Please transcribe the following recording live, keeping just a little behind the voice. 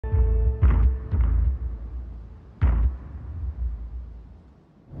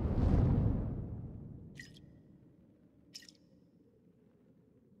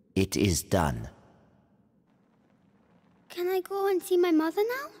It is done. Can I go and see my mother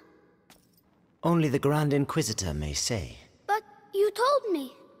now? Only the Grand Inquisitor may say. But you told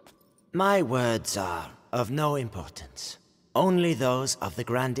me. My words are of no importance. Only those of the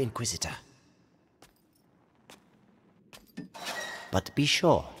Grand Inquisitor. But be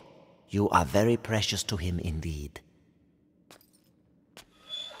sure, you are very precious to him indeed.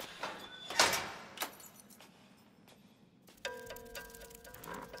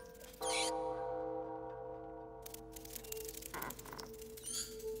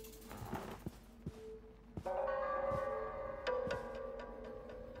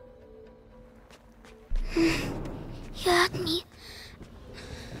 You hurt me.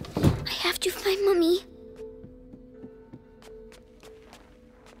 I have to find Mommy.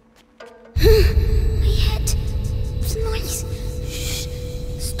 My head. It's a noise. Shh.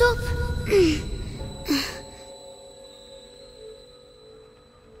 Stop.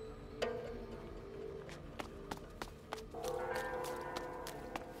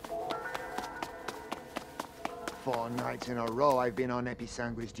 4 nights in a row I've been on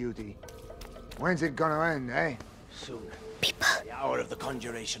Episanguis duty. When's it gonna end, eh? Soon. People. The hour of the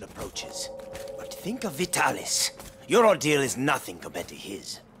conjuration approaches. But think of Vitalis. Your ordeal is nothing compared to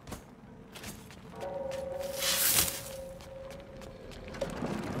his.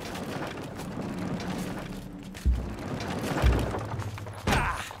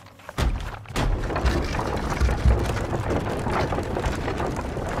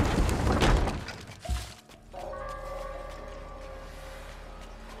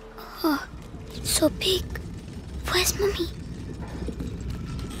 Oh, it's so big. Where's Mommy?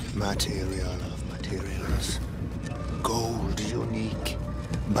 Material of materials. Gold unique.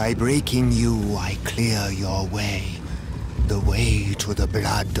 By breaking you, I clear your way. The way to the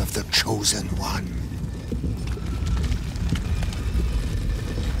blood of the Chosen One.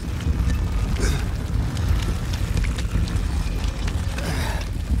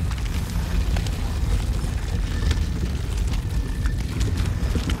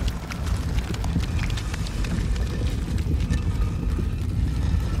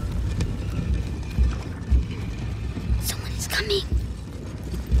 Someone's coming.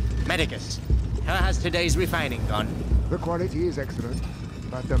 Medicus, how has today's refining gone? The quality is excellent,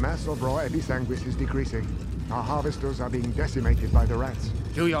 but the mass of raw episanguis is decreasing. Our harvesters are being decimated by the rats.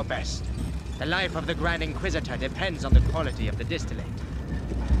 Do your best. The life of the Grand Inquisitor depends on the quality of the distillate.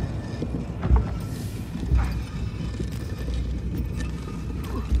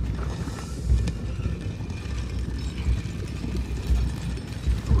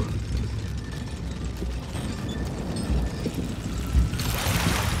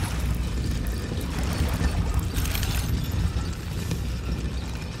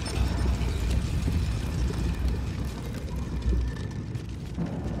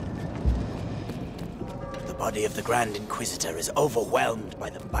 The body of the Grand Inquisitor is overwhelmed by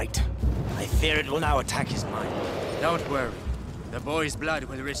the bite. I fear it will now attack his mind. Don't worry. The boy's blood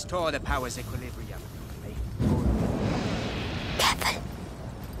will restore the power's equilibrium. Careful.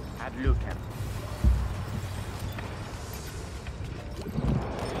 Ad Lucem.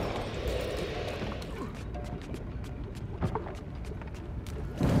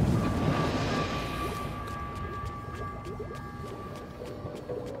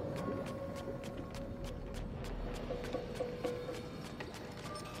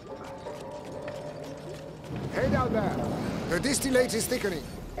 Hey down there! The distillate is thickening.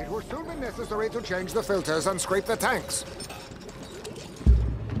 It will soon be necessary to change the filters and scrape the tanks.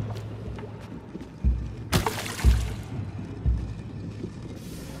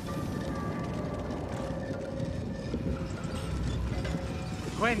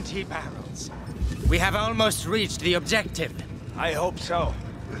 "20 barrels. We have almost reached the objective. I hope so.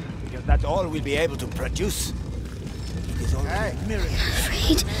 Because that's all we'll be able to produce. It is only Hey. a miracle.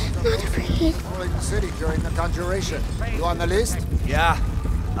 Afraid. Not afraid. Exploring the city during the conjuration. You on the list? Yeah.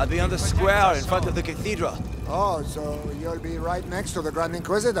 I'll be on the square in front of the cathedral. Oh, so you'll be right next to the Grand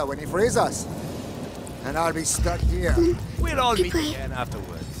Inquisitor when he frees us. And I'll be stuck here. We'll all Be meet brave. again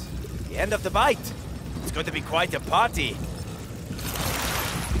afterwards. The end of the bite. It's going to be quite a party.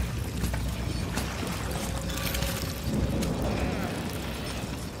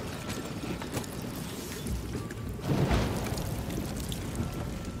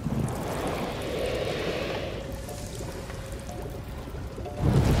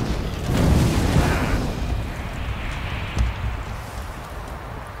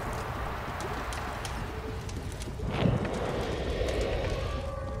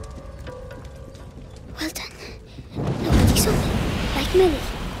 Well done. Nobody saw me. Like Millie.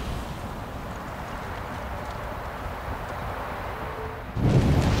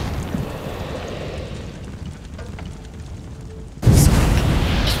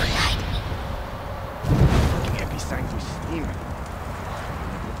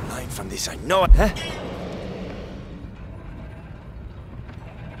 this, I know. Huh?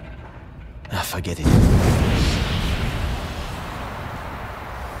 Ah, forget it.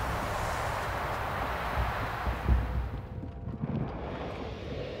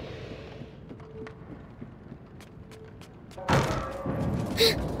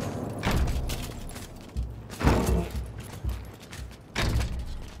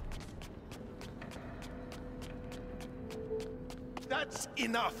 That's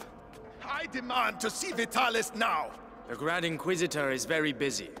enough. I demand to see Vitalis now. The Grand Inquisitor is very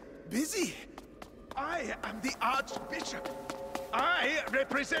busy. Busy? I am the Archbishop. I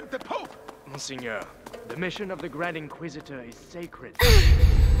represent the Pope. Monseigneur, the mission of the Grand Inquisitor is sacred.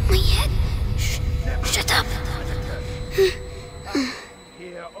 My head. Shh. Shut up.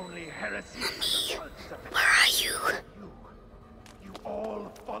 Here only heresy. Where are you? You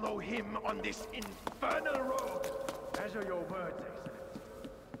all follow him on this infernal road. As are your words, Excellency.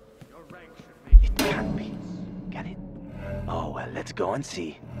 Your rank should make It can't be. Can it? Oh, well, let's go and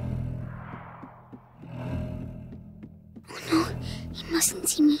see. Oh no, he mustn't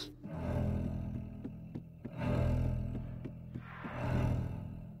see me.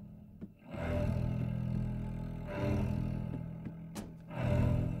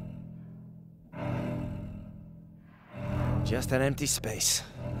 Just an empty space.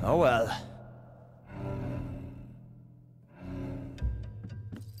 Oh well.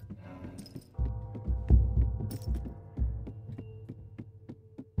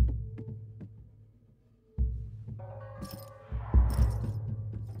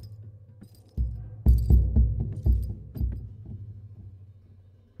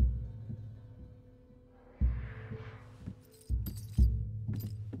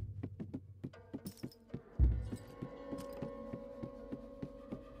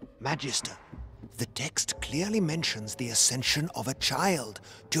 Magister, the text clearly mentions the ascension of a child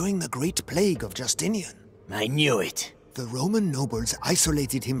during the Great Plague of Justinian. I knew it. The Roman nobles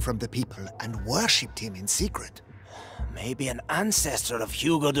isolated him from the people and worshipped him in secret. Maybe an ancestor of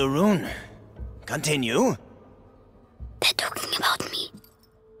Hugo de Rune. Continue. They're talking about me.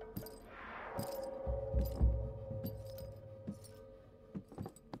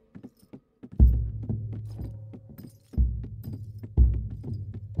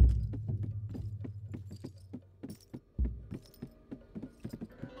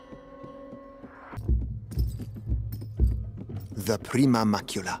 The Prima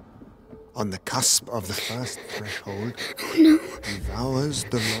Macula, on the cusp of the first threshold, devours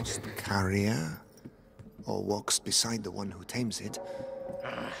the lost carrier, or walks beside the one who tames it.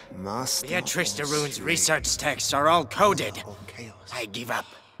 Master Beatrice de of Rune's Strength, research texts are all coded. of chaos. I give up.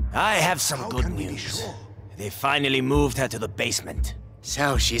 I have some How good can we be news. sure? They finally moved her to the basement.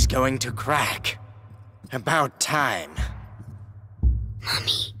 So she's going to crack. About time.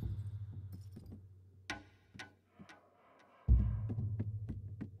 Mommy.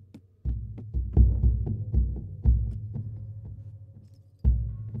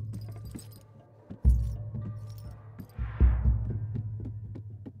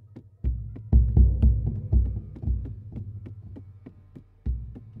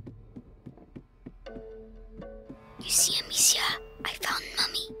 You see, Amicia, I found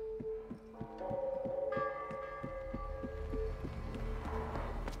Mummy.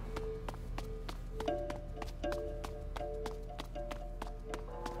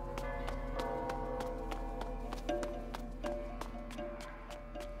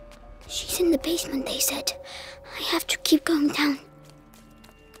 She's in the basement, they said. I have to keep going down.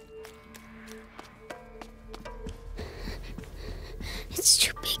 It's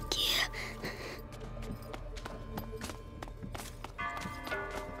too big here.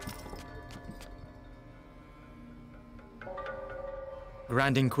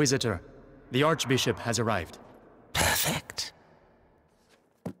 Grand Inquisitor, the Archbishop has arrived. Perfect.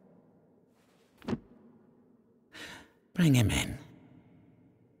 Bring him in.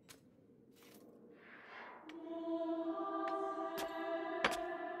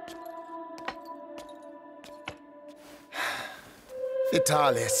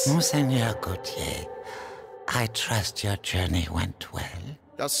 Vitalis, Monseigneur Gautier, I trust your journey went well.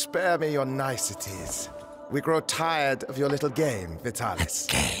 now spare me your niceties. We grow tired of your little game, Vitalis.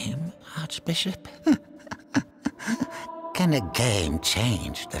 Game, Archbishop? Can a game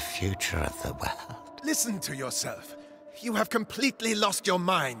change the future of the world? Listen to yourself. You have completely lost your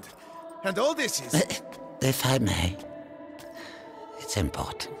mind. And all this is... If I may, it's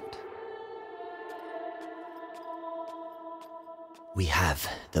important. We have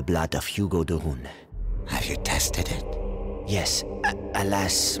the blood of Hugo de Rune. Have you tested it? Yes,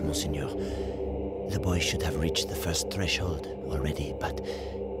 alas, Monseigneur. The boy should have reached the first threshold already, but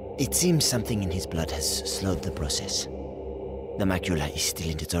It seems something in his blood has slowed the process. The macula is still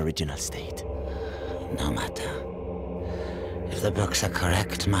in its original state. No matter. If the books are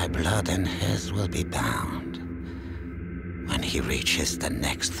correct, my blood and his will be bound. When he reaches the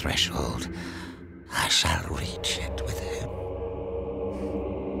next threshold, I shall reach it with him.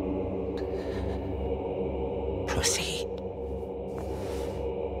 Proceed.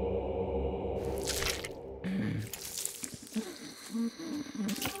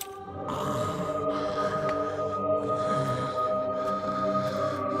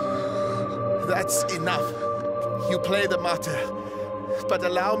 That's enough. You play the martyr, but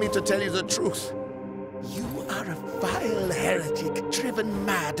allow me to tell you the truth. You are a vile heretic driven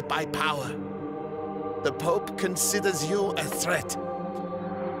mad by power. The Pope considers you a threat.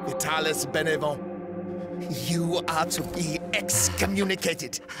 Vitalis Benevent, you are to be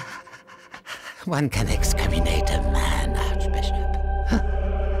excommunicated. One can excommunicate a man, Archbishop,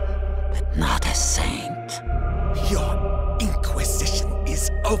 but not a saint. Your inquisition is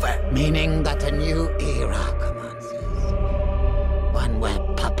over. Meaning that a new era commences. One where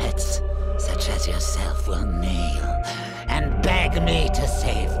puppets, such as yourself, will kneel and beg me to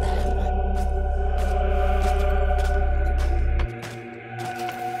save them.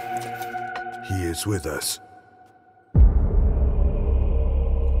 He is with us.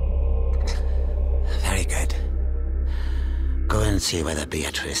 Very good. Go and see whether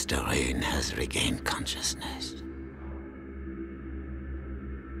Beatrice Doreen has regained consciousness.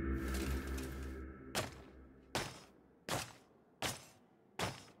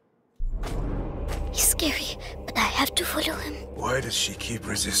 He's scary, but I have to follow him. Why does she keep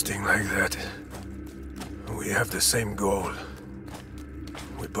resisting like that? We have the same goal.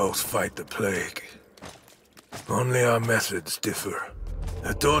 We both fight the plague. Only our methods differ.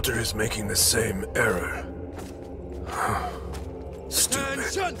 Her daughter is making the same error.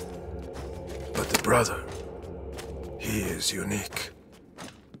 Stupid. But the brother, he is unique.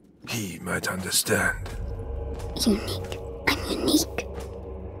 He might understand. Unique. I'm unique.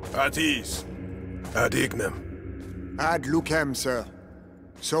 At ease. Ad ignem. Ad lucem, sir.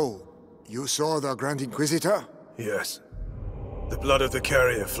 So, you saw the Grand Inquisitor? Yes. The blood of the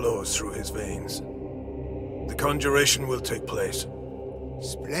carrier flows through his veins. The conjuration will take place.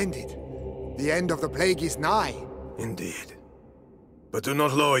 Splendid. The end of the plague is nigh. Indeed. But do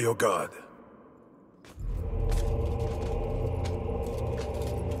not lower your guard.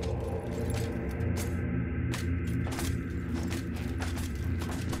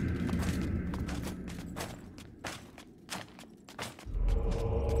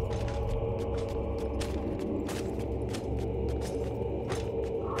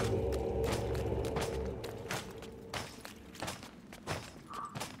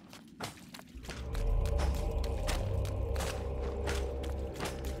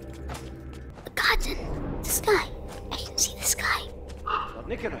 The sky. I can see the sky.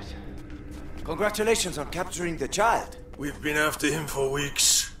 Nicholas, congratulations on capturing the child. We've been after him for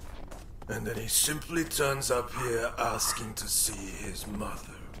weeks. And then he simply turns up here asking to see his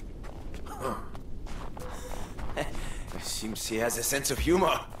mother. Huh. Seems he has a sense of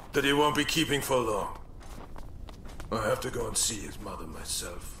humor. That he won't be keeping for long. I have to go and see his mother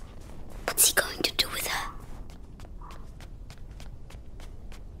myself. What's he going to do with her?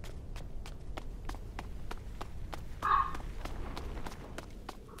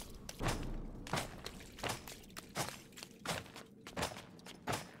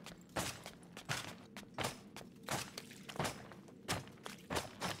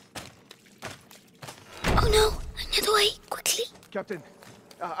 Oh no! Another way! Quickly! Captain,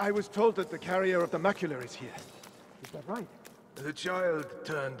 I was told that the carrier of the macula is here. Is that right? The child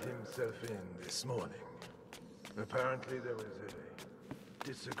turned himself in this morning. Apparently there was a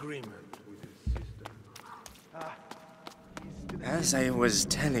disagreement with his sister. As I was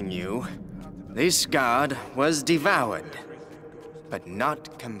telling you, this guard was devoured, but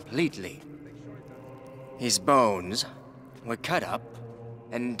not completely. His bones were cut up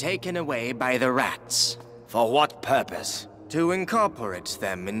and taken away by the rats. For what purpose? To incorporate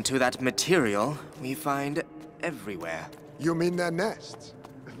them into that material we find everywhere. You mean their nests?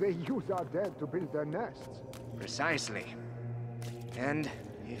 They use our dead to build their nests. Precisely. And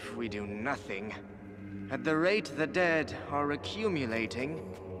if we do nothing, at the rate the dead are accumulating,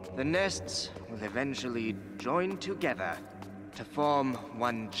 the nests will eventually join together to form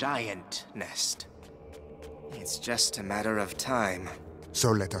one giant nest. It's just a matter of time.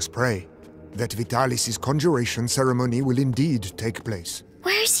 So let us pray that Vitalis' conjuration ceremony will indeed take place.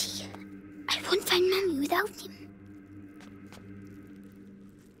 Where is he? I won't find Mommy without him.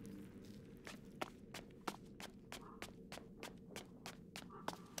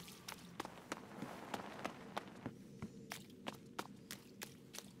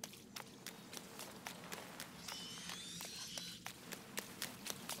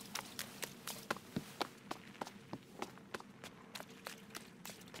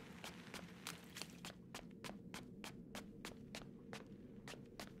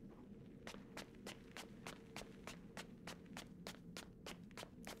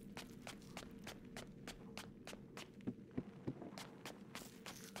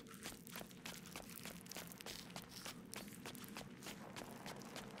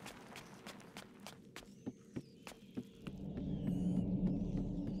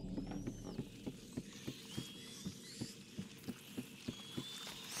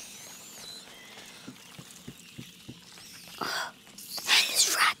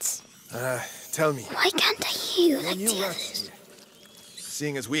 Tell me, Why can't I hear you like new the rats others? here,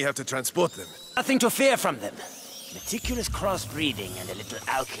 seeing as we have to transport them. Nothing to fear from them. Meticulous crossbreeding and a little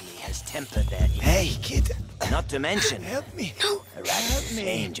alchemy has tempered their... Hey, kid. Not to mention... Help me. No, a radical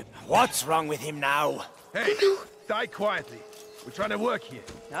change. What's wrong with him now? Hey, die quietly. We're trying to work here.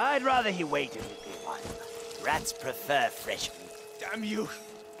 I'd rather he waited a little while. Rats prefer fresh meat. Damn you.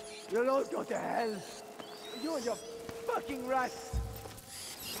 You'll all go to hell. You and your fucking rats.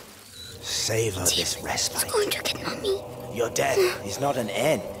 Savor this it's respite. going to get Mommy. Your death is not an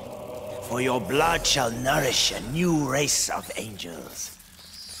end, for your blood shall nourish a new race of angels.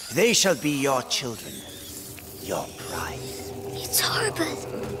 They shall be your children, your pride. It's horrible.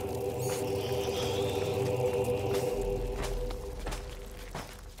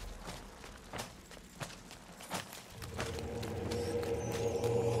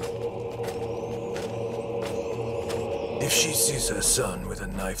 If she sees her son with a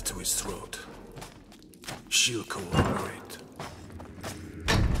knife to his throat, she'll cooperate.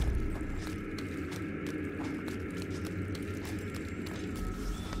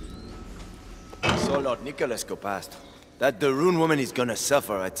 Saw Lord Nicholas go past. That the Rune woman is gonna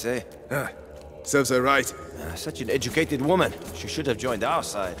suffer, I'd say. Serves her right. Such an educated woman. She should have joined our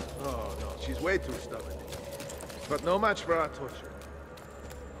side. Oh, no, she's way too stubborn. But no match for our torture.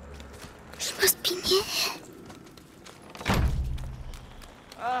 She must be near.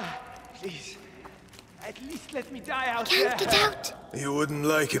 Please. At least let me die out Can't get out. You wouldn't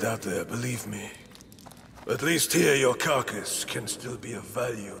like it out there, believe me. At least here your carcass can still be of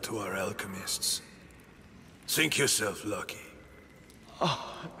value to our alchemists. Think yourself lucky.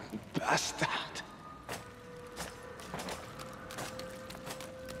 Bastard.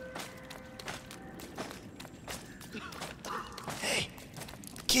 Hey,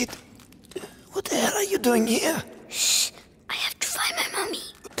 kid. What the hell are you doing here? Shh. I have to find my Mommy.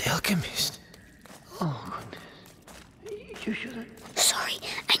 The alchemist. Oh, goodness. You shouldn't. Sorry,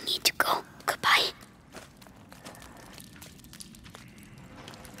 I need to go. Goodbye.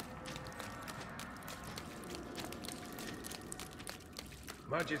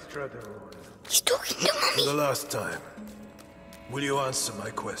 Magistrato. He's talking to For Mommy. the last time, will you answer my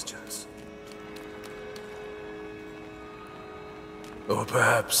questions? Or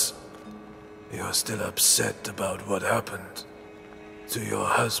perhaps you're still upset about what happened to your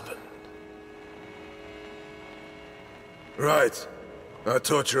husband. Right. Our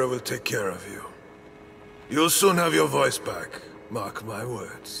torturer will take care of you. You'll soon have your voice back. Mark my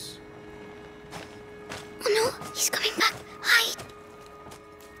words. Oh no, he's coming back. Hide.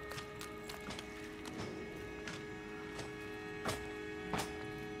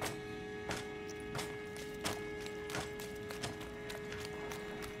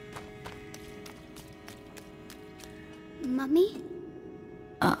 Mommy?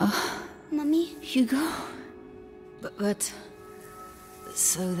 Mommy? Hugo? But...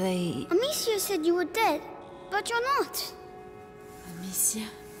 So they... Amicia said you were dead, but you're not. Amicia?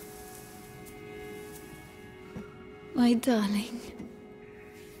 My darling.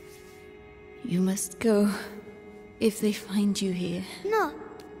 You must go if they find you here. No,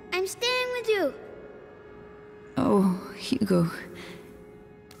 I'm staying with you. Oh, Hugo.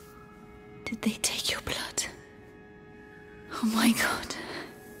 Did they take your blood? Oh my God.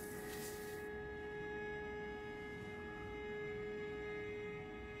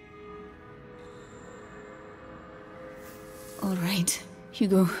 All right,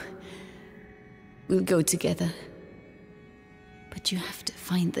 Hugo. We'll go together. But you have to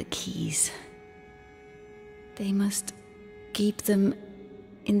find the keys. They must keep them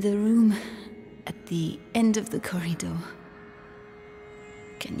in the room at the end of the corridor.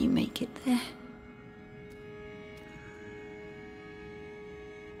 Can you make it there?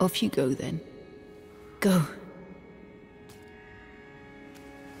 Off you go then. Go.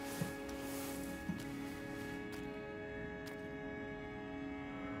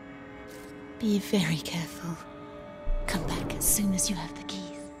 Be very careful. Come back as soon as you have the keys.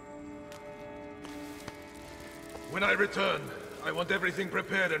 When I return, I want everything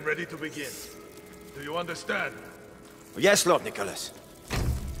prepared and ready to begin. Do you understand? Yes, Lord Nicholas.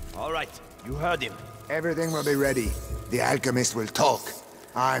 All right, you heard him. Everything will be ready. The alchemist will talk.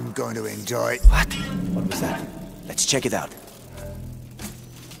 I'm going to enjoy... What? What was that? Let's check it out.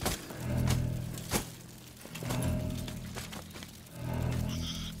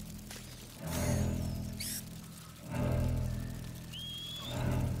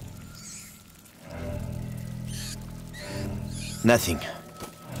 Nothing.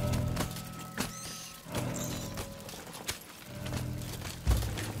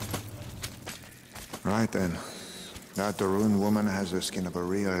 Right then. That the ruined woman has the skin of a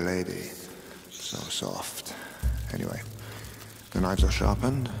real lady. So soft. Anyway, the knives are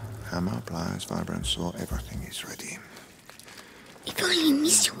sharpened. Hammer, pliers, vibrant saw, everything is ready. If only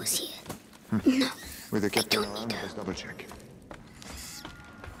Misha was here. No, With the I captain don't around, need her. let's double check.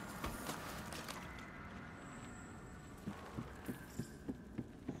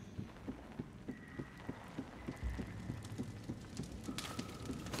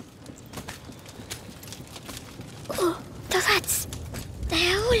 Oh, the rats.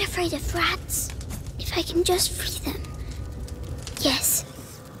 They are all afraid of rats. If I can just free them. Yes.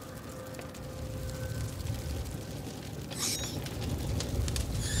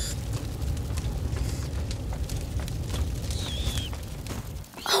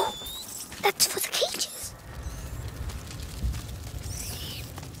 Oh, that's for the cages.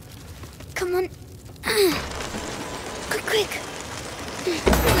 Come on. Quick.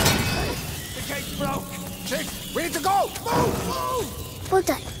 The gate's broke! Chick, we need to go! Move! Well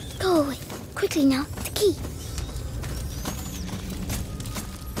done. Go away. Quickly now. The key.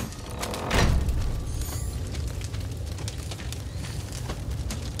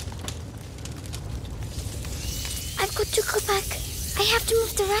 I've got to go back. I have to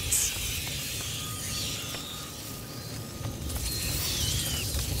move the rats.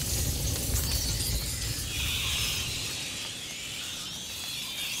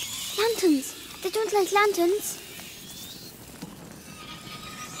 Lanterns. They don't like lanterns.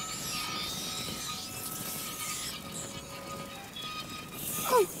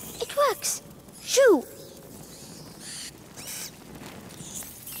 Oh, it works. Shoo!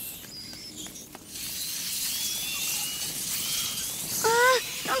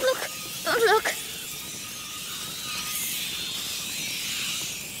 Don't look! Don't look!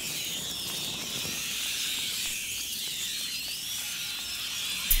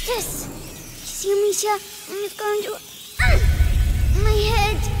 Yes! You see, Misha? I'm going to... My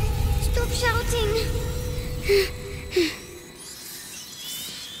head! Stop shouting!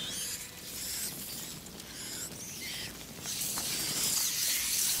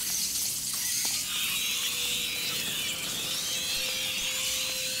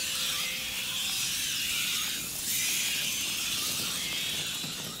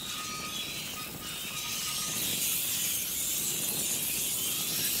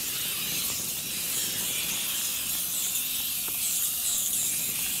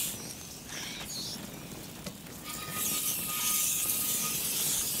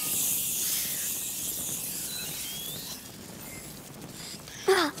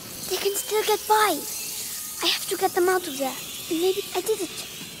 They can still get by. I have to get them out of there. And maybe I did it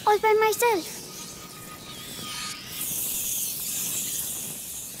all by myself.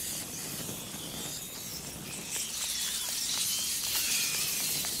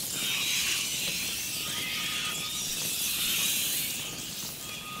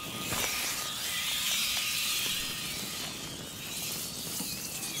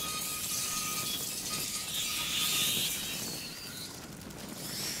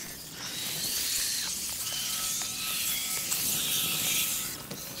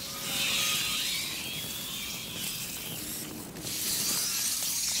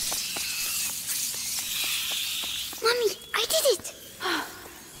 Mommy, I did it!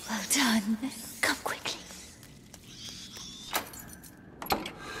 Well done. Come quickly.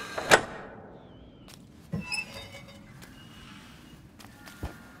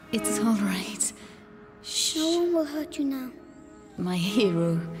 It's all right. Shh. No one will hurt you now. My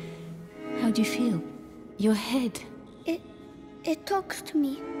hero. How do you feel? Your head. It talks to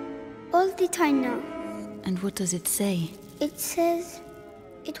me all the time now. And what does it say? It says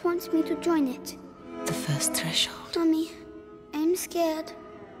it wants me to join it. The first threshold. Mommy, I'm scared.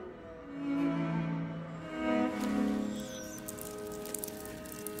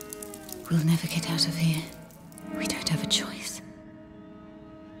 We'll never get out of here. We don't have a choice.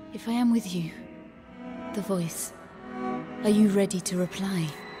 If I am with you, the voice, are you ready to reply?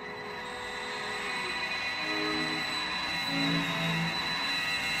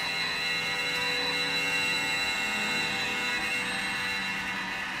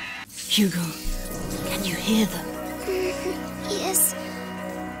 Hugo, can you hear them? Yes.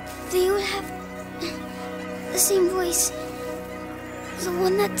 They all have the same voice. The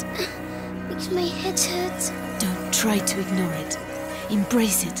one that makes my head hurt. Don't try to ignore it.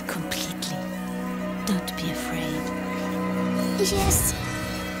 Embrace it completely. Don't be afraid. Yes.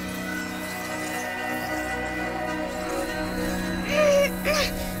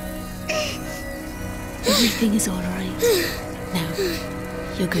 Everything is all right. Now,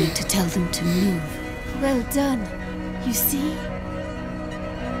 you're going to tell them to move. Well done. You see?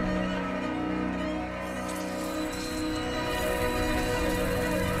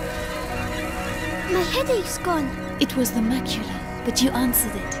 headache's gone. It was the macula, but you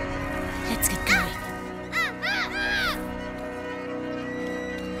answered it. Let's get going.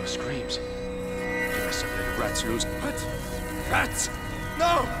 Those screams. There must have been rats loose. What? Rats!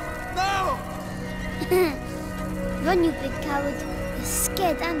 No! No! Run, you big coward. You're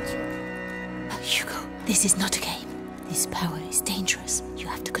scared, aren't you? Hugo, this is not a game. This power is dangerous. You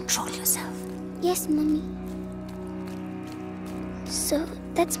have to control yourself. Yes, Mommy. So,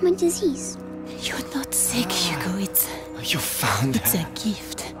 that's my disease. You're not sick, Hugo. It's You found a her.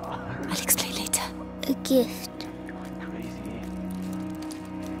 gift. I'll explain later. A gift.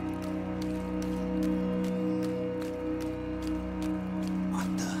 What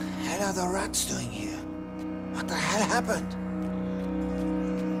the hell are the rats doing here? What the hell happened?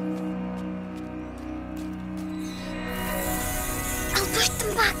 I'll push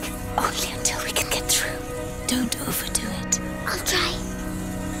them back. Only until we can get through. Don't overdo it. I'll try.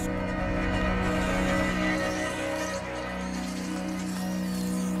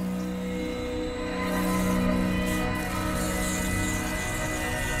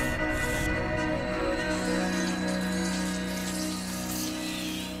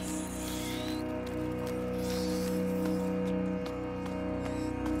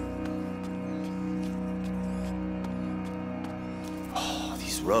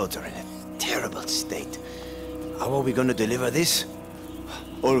 These roads are in a terrible state. How are we going to deliver this?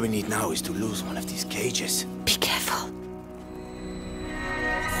 All we need now is to lose one of these cages. Be careful.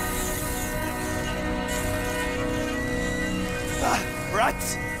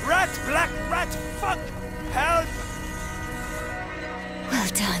 Rats! Rat! Black rat! Fuck! Help! Well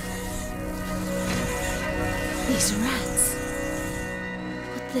done. These rats.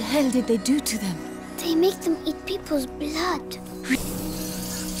 What the hell did they do to them? They make them eat people's blood.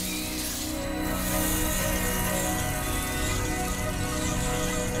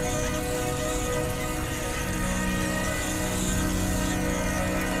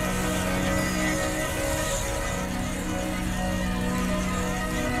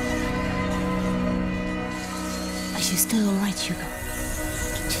 Are you still alright, Hugo?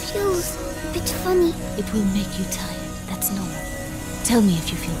 It feels a bit funny. It will make you tired. That's normal. Tell me if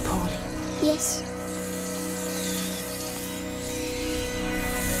you feel poorly. Yes.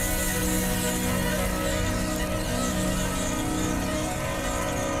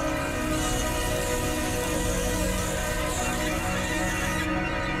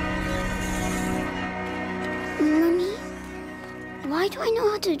 Mommy, why do I know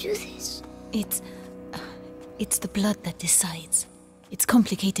how to do this? It's the blood that decides. It's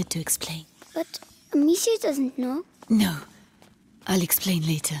complicated to explain. But Amicia doesn't know. No. I'll explain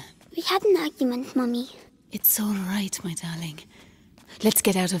later. We had an argument, Mommy. It's all right, my darling. Let's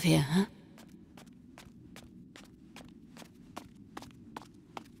get out of here, huh?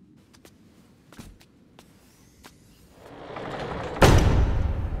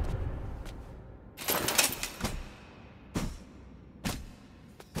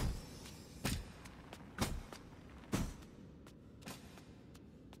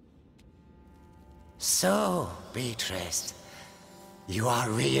 So, Beatrice, you are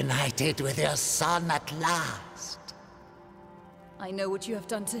reunited with your son at last. I know what you have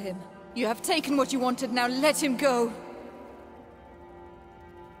done to him. You have taken what you wanted, now let him go.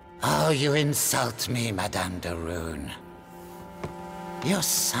 Oh, you insult me, Madame de Rune. Your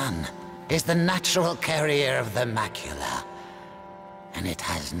son is the natural carrier of the macula, and it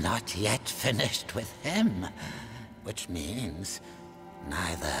has not yet finished with him, which means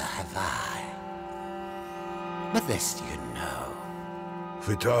neither have I. But this you know.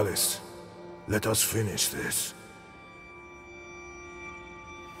 Vitalis, let us finish this.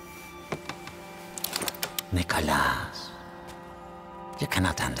 Nicholas, you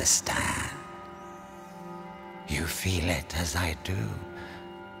cannot understand. You feel it as I do.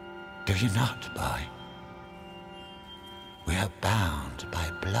 Do you not, boy? We are bound by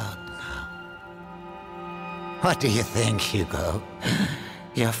blood now. What do you think, Hugo?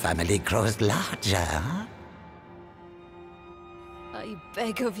 Your family grows larger, huh? I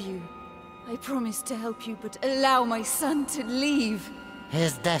beg of you. I promise to help you, but allow my son to leave.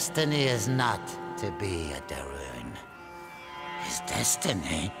 His destiny is not to be a de Rune. His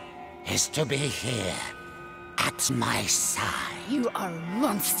destiny is to be here, at my side. You are a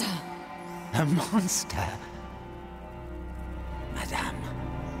monster. A monster? Madame,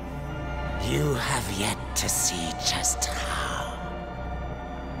 you have yet to see just how.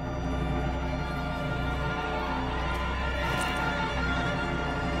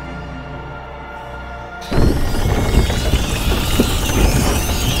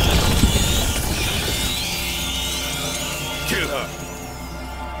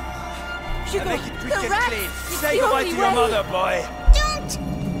 Hugo, the to your mother, boy. Don't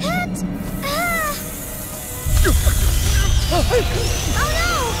hurt her! Oh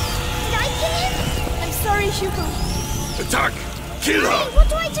no! Did I kill him? I'm sorry, Hugo. Attack! Kill her! What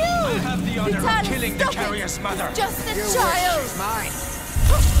do I do? I have the honor of Vitalis, killing the stop it. carrier's mother. Just a You child. wish, she's mine.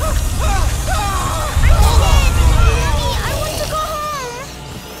 I'm scared! Mommy, I want to go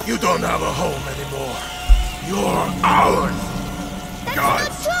home! You don't have a home anymore. You're ours! That's God.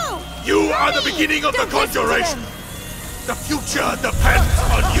 not true! You are the beginning of the conjuration! The future depends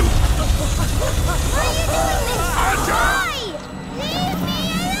on you! Why are you doing this? Why? Leave me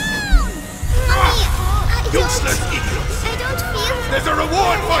alone! Mommy, Useless idiots! I don't feel... There's a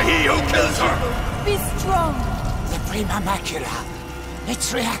reward for he who kills her! Be strong. The prima macula.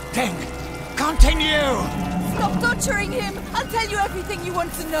 It's reacting. Continue! Stop torturing him. I'll tell you everything you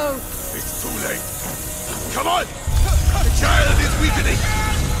want to know. It's too late. Come on! The child is weakening!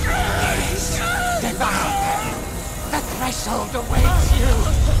 Divine! The threshold awaits you!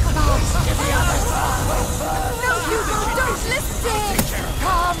 Pass to the other side! No, Hugo, don't listen to him.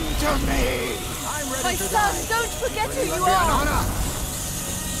 Come to me! My son, don't forget who you are.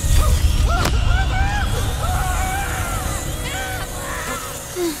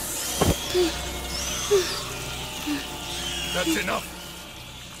 That's enough!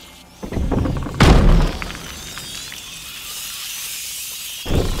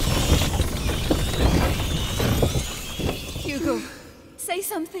 Hugo, say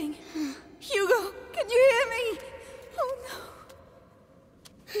something. Hugo, can you hear me? Oh no.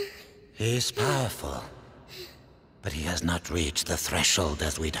 He's powerful, but he has not reached the threshold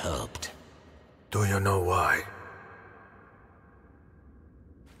as we'd hoped. Do you know why?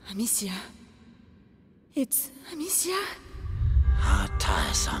 Amicia. It's Amicia. How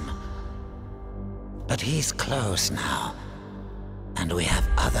tiresome. But he's close now, and we have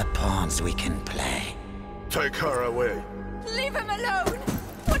other pawns we can play. Take her away. Leave him alone.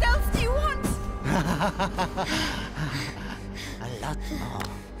 What else do you want? A lot more.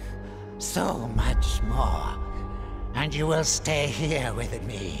 So much more. And you will stay here with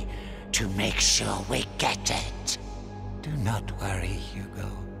me to make sure we get it. Do not worry, Hugo.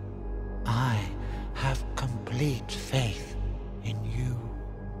 I have complete faith in you.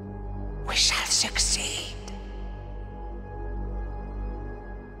 We shall succeed.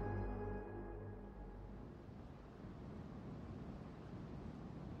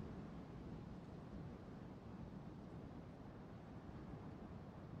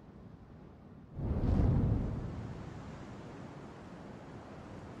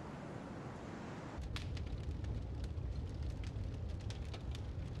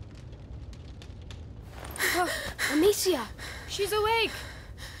 Amicia, she's awake.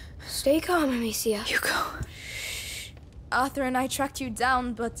 Stay calm, Amicia. Hugo. Arthur and I tracked you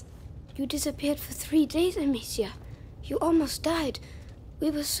down, but... You disappeared for 3 days, Amicia. You almost died.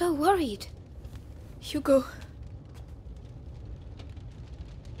 We were so worried. Hugo.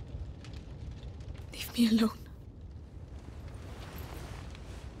 Leave me alone.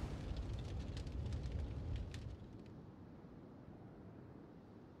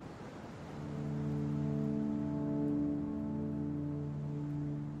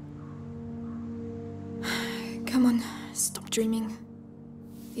 Come on, stop dreaming.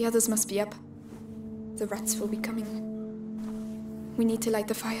 The others must be up. The rats will be coming. We need to light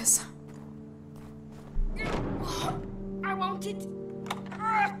the fires. I want it.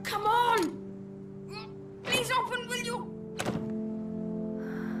 Come on! Please open, will you?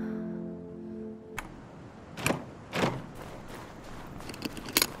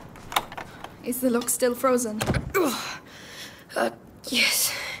 Is the lock still frozen?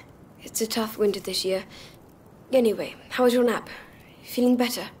 Yes. It's a tough winter this year. Anyway, how was your nap? Feeling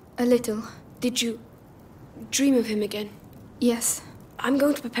better? A little. Did you dream of him again? Yes. I'm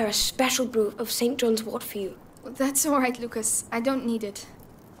going to prepare a special brew of St. John's wort for you. That's all right, Lucas. I don't need it.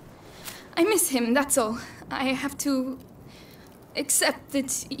 I miss him, that's all. I have to accept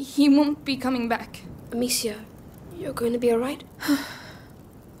that he won't be coming back. Amicia, you're going to be all right?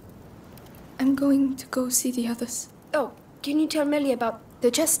 I'm going to go see the others. Oh, can you tell Melly about...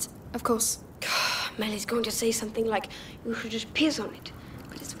 The chest, of course. Melly's going to say something like, you should just piss on it.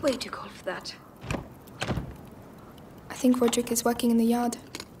 But it's way too cold for that. I think Roderick is working in the yard.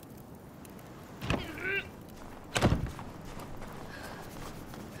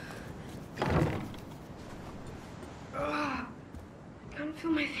 I can't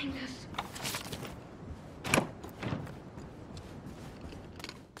feel my fingers.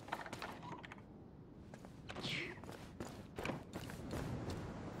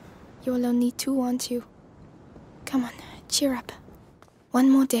 You'll only need 2, aren't you? Come on, cheer up.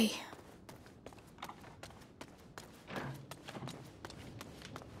 One more day.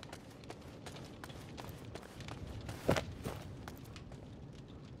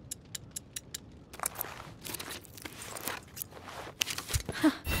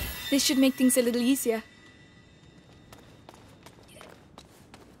 This should make things a little easier.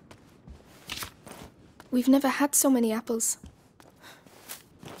 We've never had so many apples.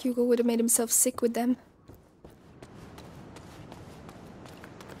 Hugo would have made himself sick with them.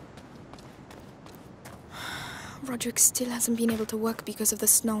 Roderick still hasn't been able to work because of the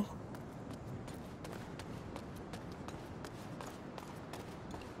snow.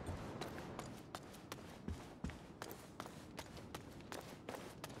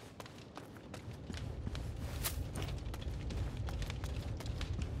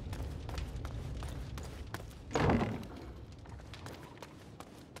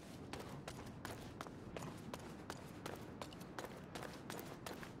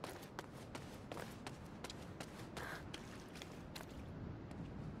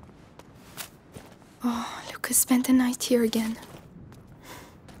 Oh, Lucas spent the night here again.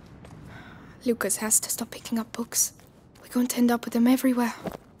 Lucas has to stop picking up books. We're going to end up with them everywhere.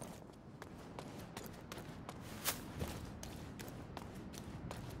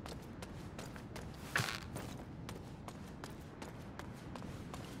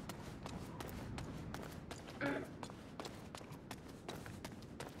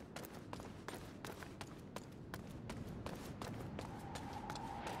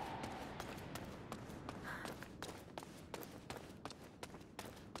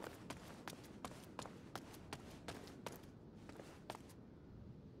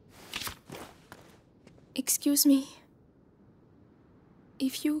 Excuse me.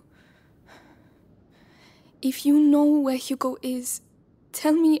 If you know where Hugo is,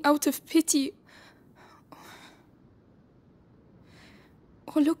 tell me out of pity.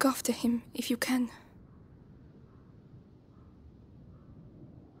 Or look after him if you can.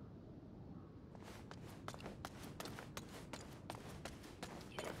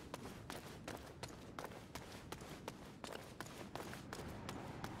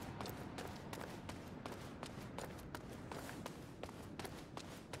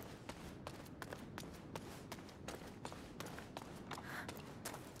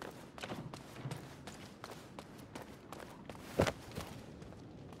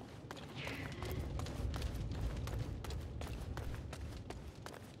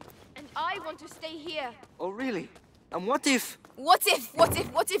 I want to stay here. Oh, really? And what if... What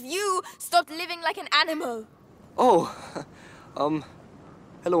if you stopped living like an animal? Oh,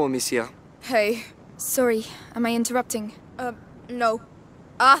 hello, Amicia. Hey, sorry, am I interrupting? No.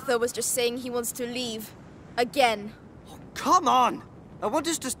 Arthur was just saying he wants to leave. Again. Oh, come on! I want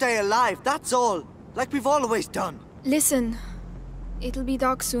us to stay alive, that's all. Like we've always done. Listen, it'll be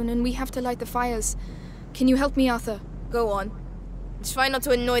dark soon and we have to light the fires. Can you help me, Arthur? Go on. Try not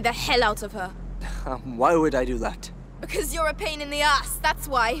to annoy the hell out of her. Why would I do that? Because you're a pain in the ass, that's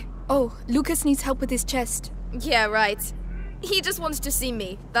why. Oh, Lucas needs help with his chest. Yeah, right. He just wants to see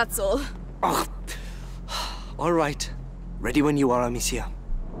me, that's all. Oh. All right. Ready when you are, Amicia.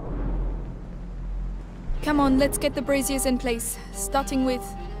 Come on, let's get the braziers in place, starting with...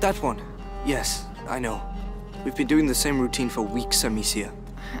 That one. Yes, I know. We've been doing the same routine for weeks, Amicia.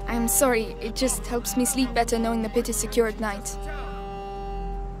 I'm sorry, it just helps me sleep better knowing the pit is secure at night.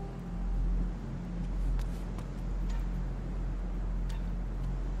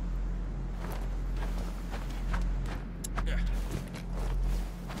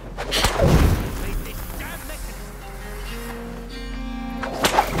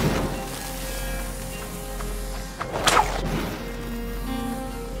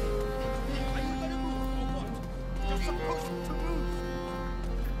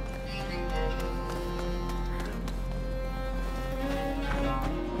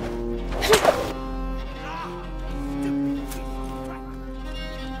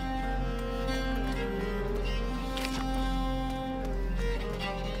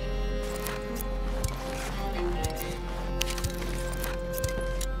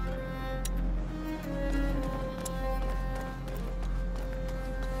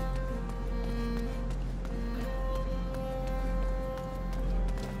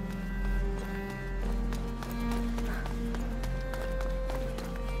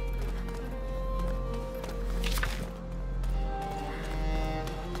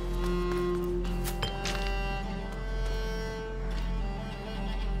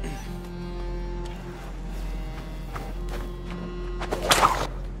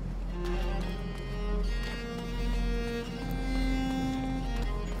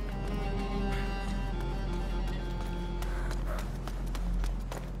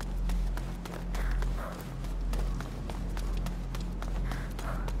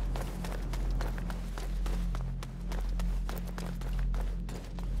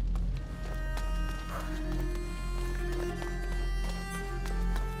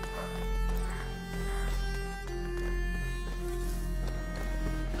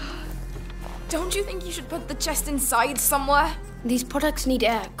 Don't you think you should put the chest inside somewhere? These products need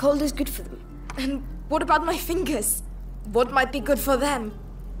air. Cold is good for them. And what about my fingers? What might be good for them?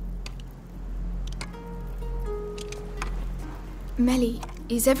 Melly,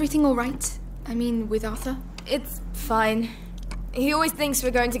 is everything all right? I mean, with Arthur? It's fine. He always thinks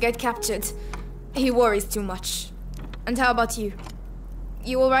we're going to get captured. He worries too much. And how about you?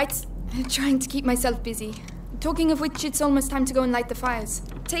 You all right? Trying to keep myself busy. Talking of which, it's almost time to go and light the fires.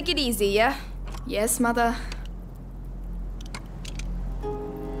 Take it easy, yeah? Yes, Mother.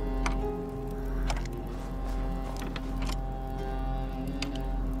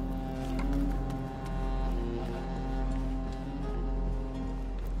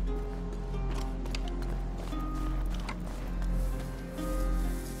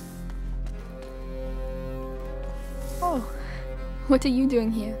 Oh, what are you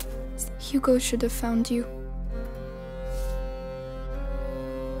doing here? Hugo should have found you.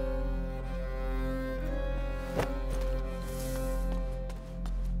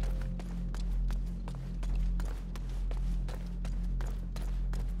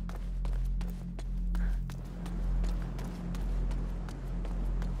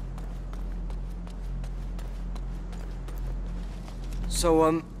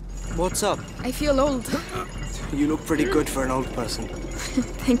 So, what's up? I feel old. You look pretty good for an old person.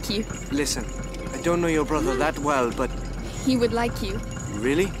 Thank you. Listen, I don't know your brother that well, but... He would like you.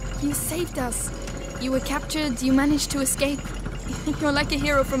 Really? You saved us. You were captured, you managed to escape. You're like a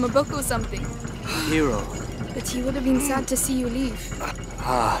hero from a book or something. Hero? But he would have been sad to see you leave.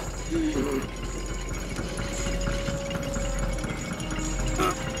 Ah.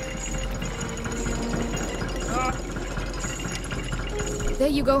 There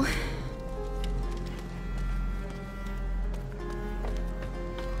you go.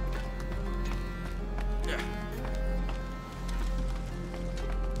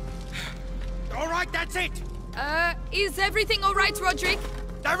 All right, that's it. Is everything all right, Roderick?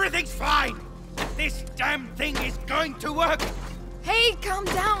 Everything's fine. This damn thing is going to work. Hey, calm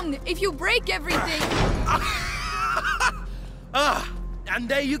down. If you break everything... And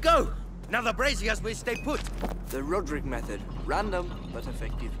there you go. Now the braziers will stay put. The Roderick method. Random, but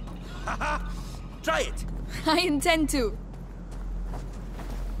effective. Try it. I intend to.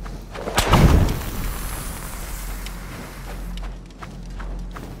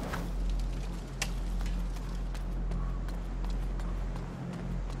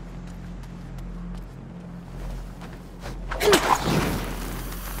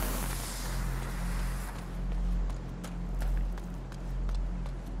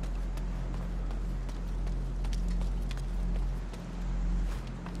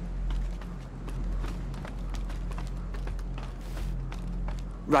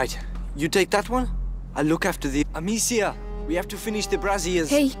 Right, you take that one? I'll look after the... Amicia, we have to finish the braziers.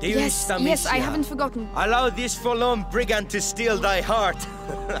 Hey, Dearest yes, I Amicia, haven't forgotten. Allow this forlorn brigand to steal thy heart.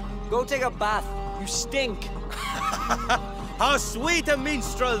 Go take a bath. You stink. How sweet a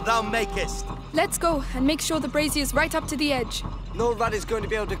minstrel thou makest. Let's go and make sure the brazier's right up to the edge. No rat is going to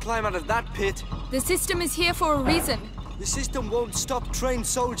be able to climb out of that pit. The system is here for a reason. The system won't stop trained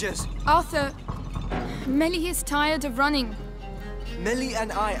soldiers. Arthur, Melly is tired of running. Melly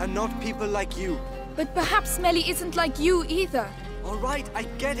and I are not people like you. But perhaps Melly isn't like you either. All right, I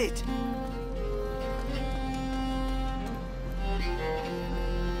get it.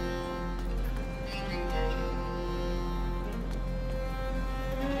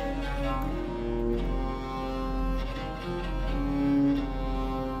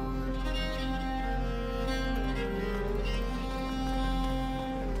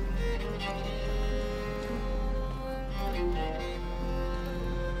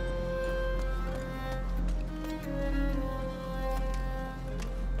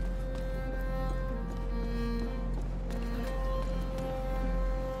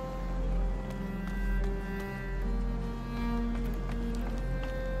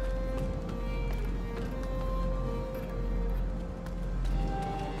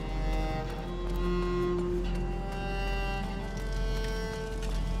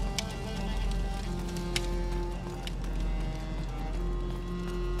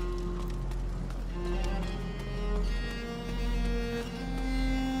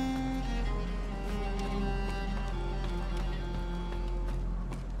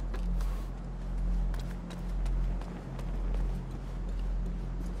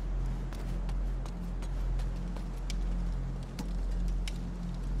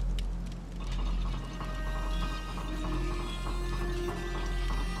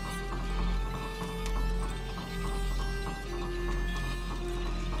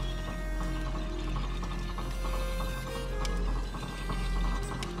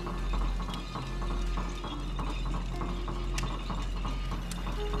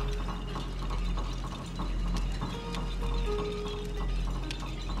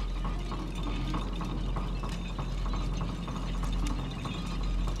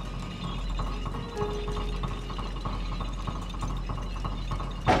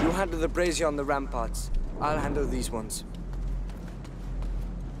 You handle the brazier on the ramparts. I'll handle these ones.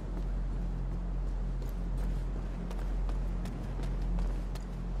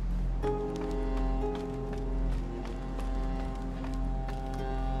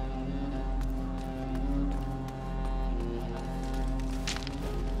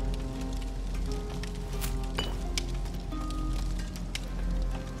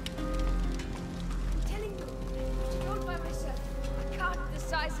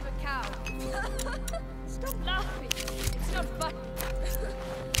 Stop laughing. It's not funny.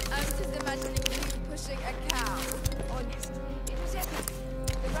 I was just imagining you pushing a cow. Honest. It was epic.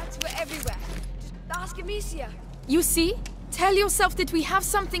 The rats were everywhere. Just ask Amicia. You see? Tell yourself that we have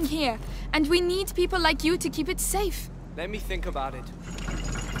something here, and we need people like you to keep it safe. Let me think about it.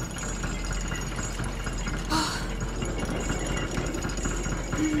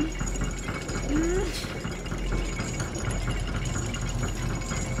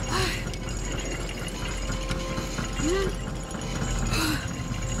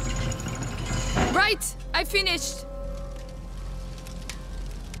 Right, I finished.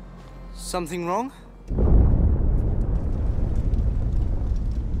 Something wrong?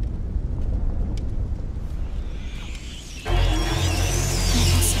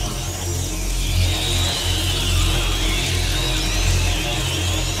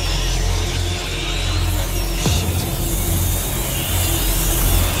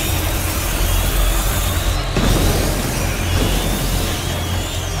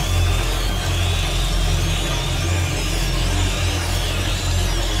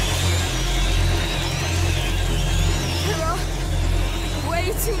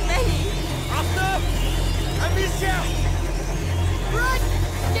 Too many! After! Amicia! Run!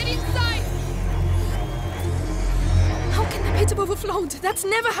 Get inside! How can the pit have overflowed? That's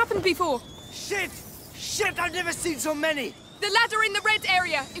never happened before! Shit! Shit, I've never seen so many! The ladder in the red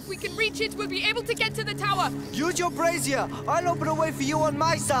area! If we can reach it, we'll be able to get to the tower! Use your brazier! I'll open a way for you on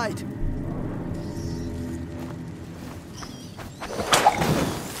my side!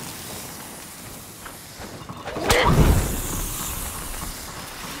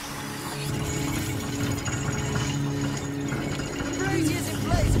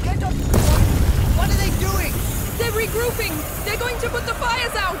 Regrouping! They're going to put the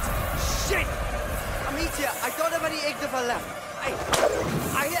fires out! Shit! Amicia, I don't have any Ignifer left.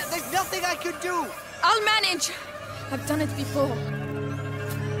 There's nothing I can do! I'll manage! I've done it before.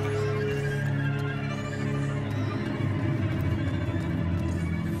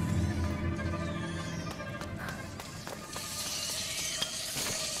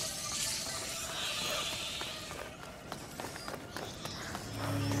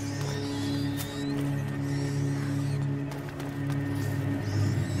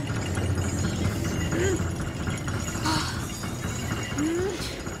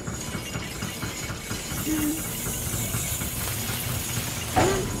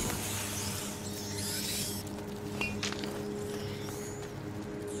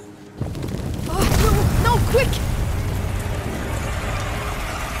 Quick!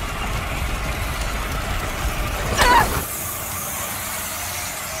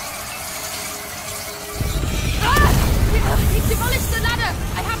 He demolished the ladder!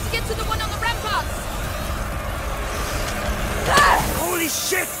 I have to get to the one on the ramparts! Holy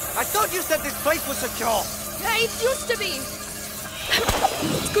shit! I thought you said this place was secure! It used to be!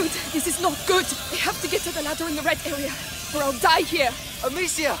 Not good. This is not good. I have to get to the ladder in the red area, or I'll die here.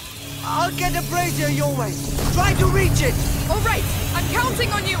 Amicia! I'll get a brazier your way. Try to reach it! All right, I'm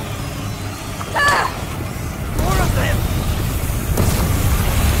counting on you! More of them!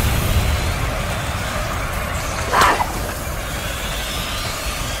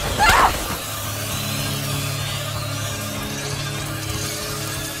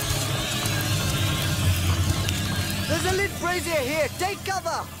 There's a lit brazier here. Take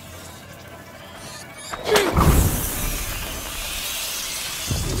cover!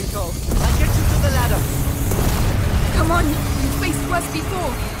 Here we go. I'll get you to the ladder. Come on, you faced worse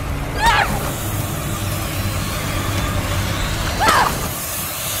before.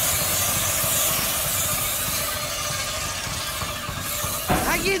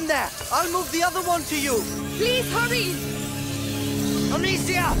 Hang in there. I'll move the other one to you. Please hurry.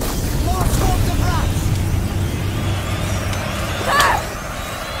 Amicia! More swarms of rats!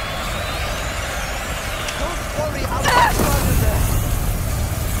 Don't worry, I'll get you out of there.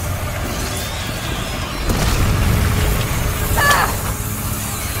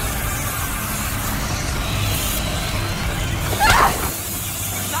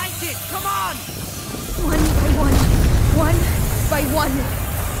 Light it! Come on! One by one. One by one.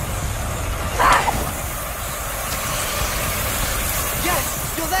 Yes!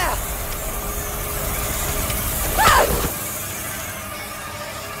 You're there!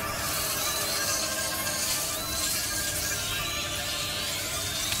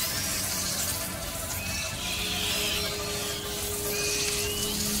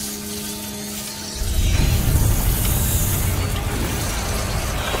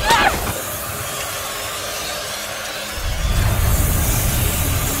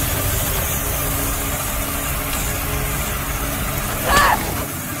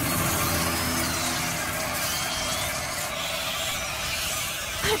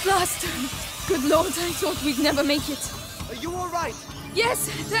 At last! Good Lord, I thought we'd never make it. Are you alright? Yes,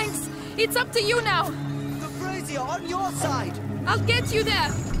 thanks. It's up to you now. The Brazier on your side. I'll get you there.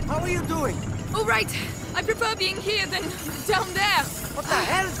 How are you doing? All right. I prefer being here than down there. What the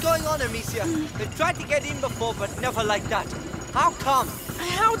hell is going on, Amicia? They've tried to get in before, but never like that. How come?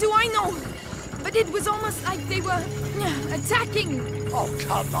 How do I know? But it was almost like they were attacking. Oh,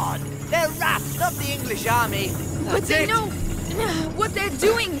 come on. They're rats, not the English army. But they know what they're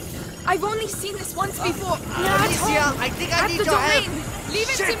doing. I've only seen this once before. Amicia, I think I need your help. Leave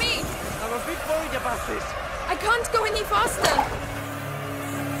it to me. I'm a bit worried about this. I can't go any faster.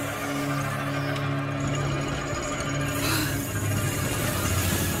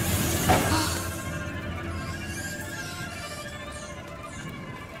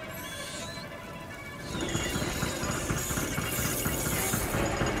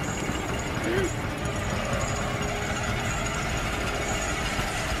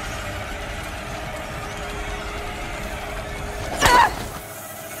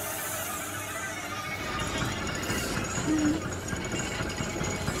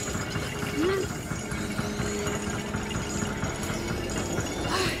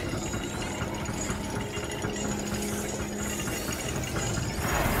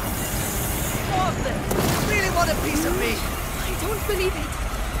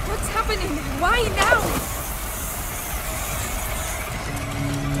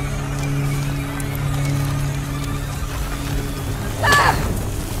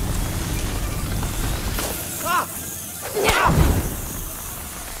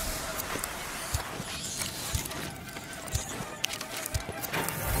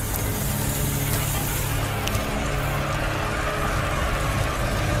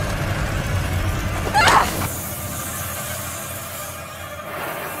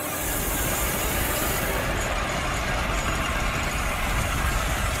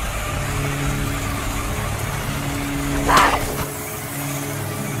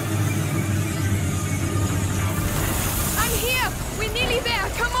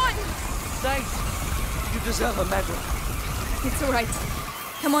 Deserve a medal. It's all right.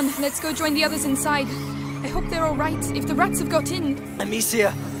 Come on, let's go join the others inside. I hope they're all right. If the rats have got in...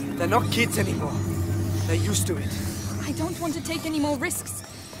 Amicia, they're not kids anymore. They're used to it. I don't want to take any more risks.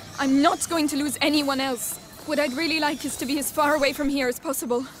 I'm not going to lose anyone else. What I'd really like is to be as far away from here as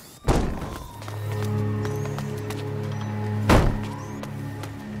possible.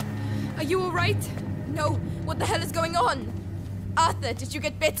 Are you all right? No. What the hell is going on? Arthur, did you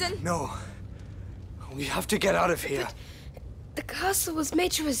get bitten? No. We have to get out of here. The castle was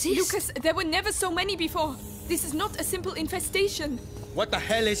made to resist. Lucas, there were never so many before. This is not a simple infestation. What the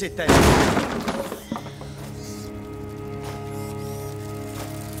hell is it then?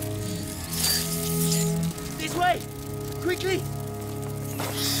 This way! Quickly!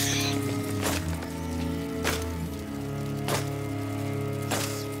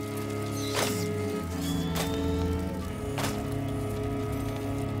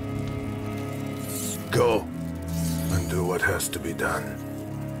 Go and do what has to be done.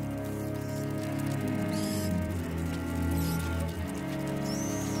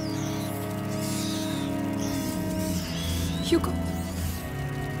 Hugo.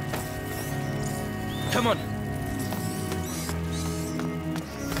 Come on.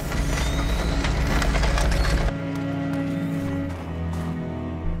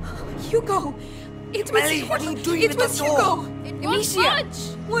 Hugo! It was Ellie, what are you doing It was Hugo! Amicia!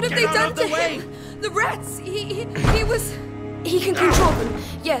 What have Get they out done of the to way. him? The rats! He was... He can control them.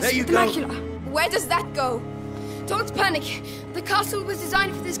 Yes, There you the go. macula. Where does that go? Don't panic. The castle was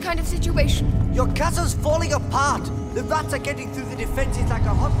designed for this kind of situation. Your castle's falling apart. The rats are getting through the defenses like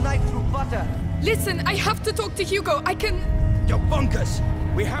a hot knife through butter. Listen, I have to talk to Hugo. I can... You're bonkers.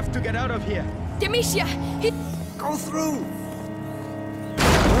 We have to get out of here. Demetia, he... Go through!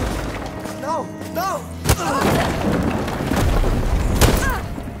 No! No!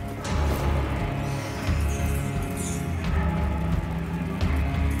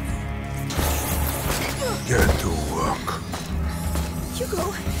 Get to work.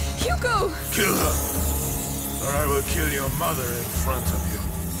 Hugo! Hugo! Kill her, or I will kill your mother in front of you.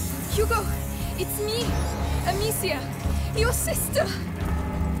 Hugo! It's me! Amicia! Your sister!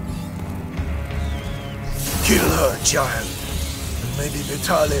 Kill her, child, and maybe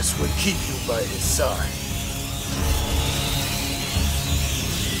Vitalis will keep you by his side.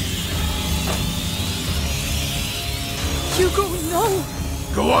 Hugo, no!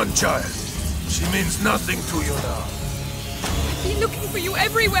 Go on, child. She means nothing to you now. I've been looking for you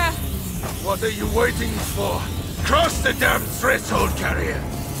everywhere! What are you waiting for? Cross the damn threshold, carrier!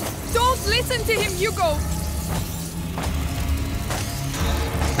 Don't listen to him, Hugo!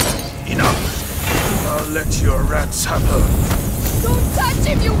 Enough! I'll let your rats have her. Don't touch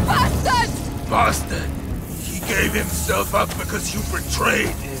him, you bastard! Bastard! He gave himself up because you betrayed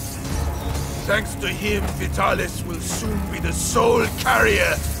him. Thanks to him, Vitalis will soon be the sole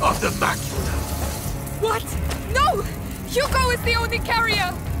carrier of the macula. What? No! Hugo is the only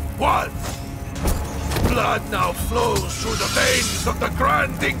carrier! What? Blood now flows through the veins of the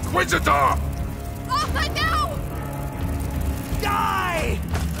Grand Inquisitor! Arthur, no! Die!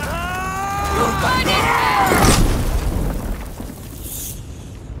 Burn in hell!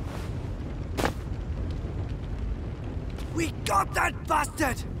 We got that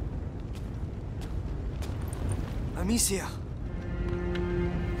bastard! Amicia.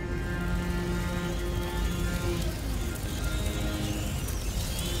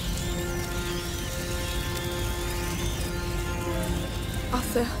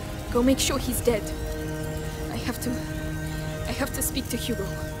 Arthur, go make sure he's dead. I have to speak to Hugo.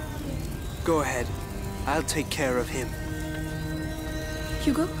 Go ahead. I'll take care of him.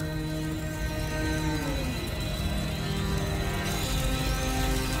 Hugo?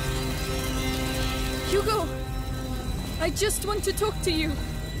 Hugo! I just want to talk to you.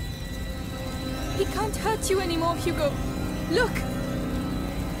 He can't hurt you anymore, Hugo. Look!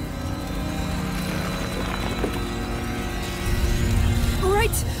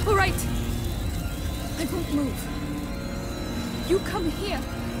 All right. I won't move. You come here.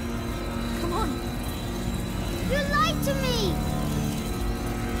 Come on. You lied to me!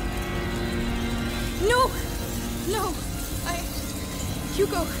 No!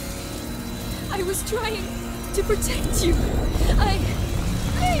 Hugo, I was trying to protect you.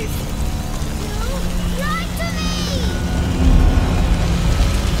 Please! You lied to me!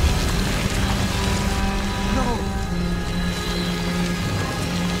 No!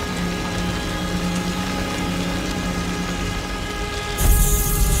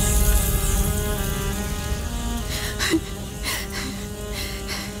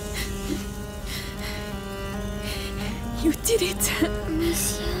 You did it!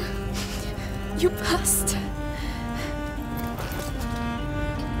 Amicia. You passed.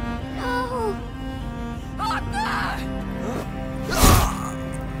 No!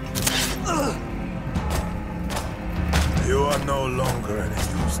 You are no longer any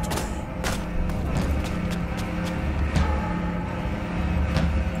use to me.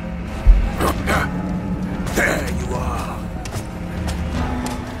 There you are.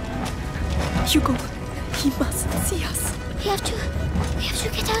 Hugo, he mustn't see us. We have to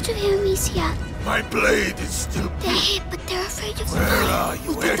get out of here, Amicia. My blade is still... They're here, but they're afraid of the Where fire. are you?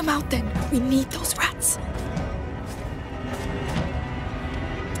 We'll take them out then. We need those rats.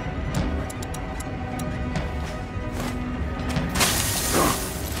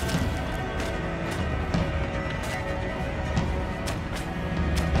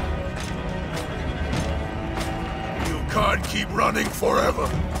 You can't keep running forever.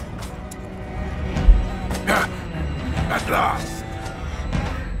 At last.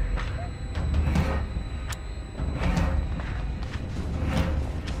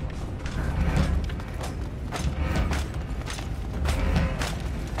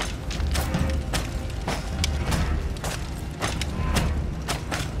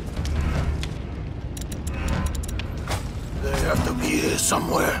 They have to be here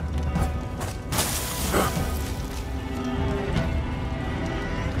somewhere.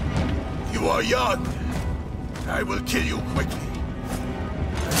 You are young. I will kill you quickly.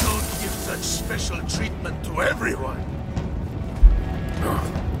 I don't give such special treatment to everyone.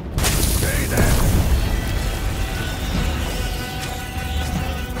 Stay there.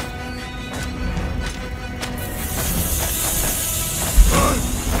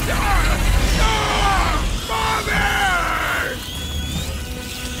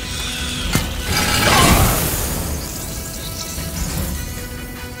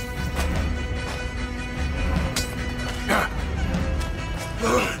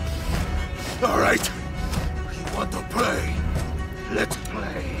 All right. You want to play? Let's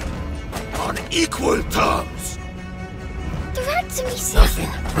play. On equal terms. The rats, Amicia.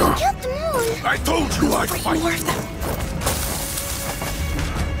 Nothing. We killed them all. I told you I'd fight more of them.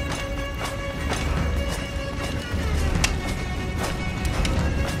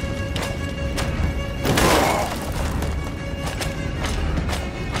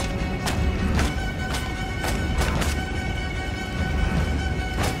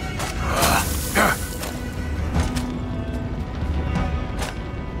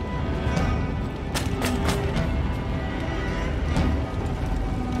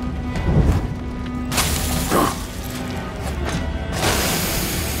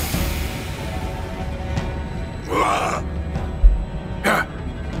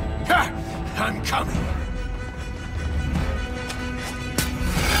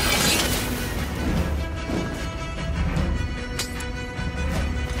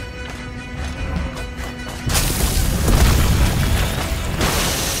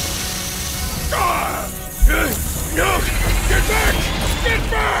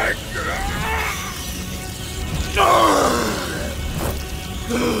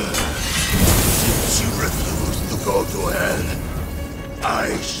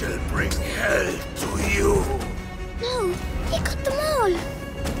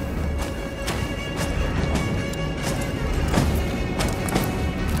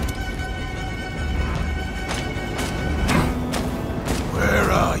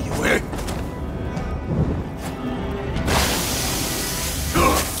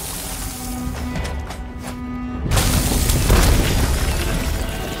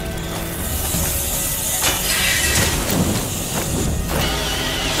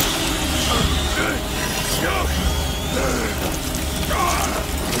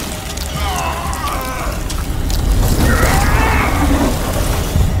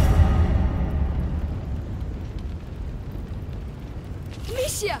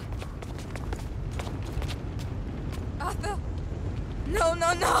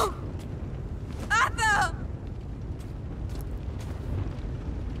 No! Arthur!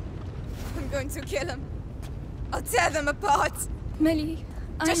 I'm going to kill him. I'll tear them apart. Melly,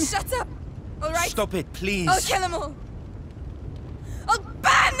 Just shut up, all right? Stop it, please. I'll kill them all. I'll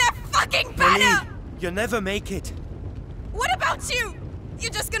burn their fucking banner! Melly, you'll never make it. What about you?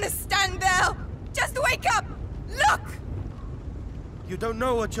 You're just gonna stand there. Just wake up. Look! You don't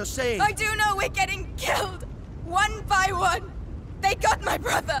know what you're saying. I do know we're getting killed. One by one. They got my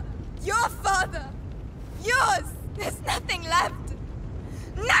brother. Your father. Yours. There's nothing left.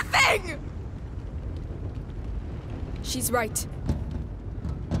 Nothing! She's right.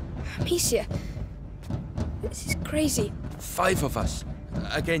 Amicia. This is crazy. 5 of us.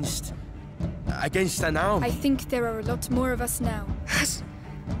 Against an arm. I think there are a lot more of us now.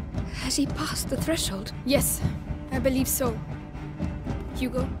 Has he passed the threshold? Yes, I believe so.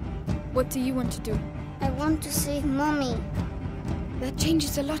 Hugo, what do you want to do? I want to save Mommy. That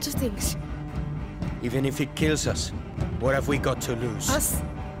changes a lot of things. Even if it kills us, what have we got to lose? Us?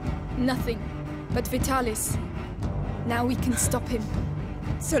 Nothing. But Vitalis. Now we can stop him.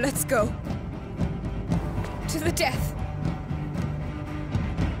 So let's go. To the death.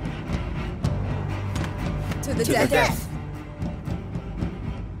 To the death.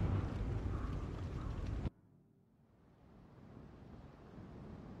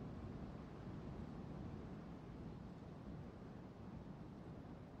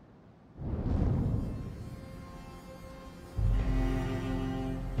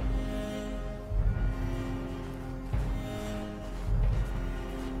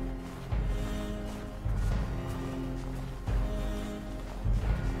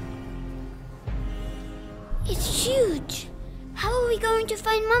 It's huge. How are we going to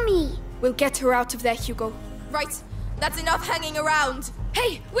find Mummy? We'll get her out of there, Hugo. Right. That's enough hanging around.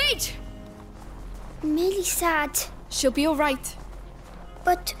 Hey, wait! Millie's sad. She'll be all right.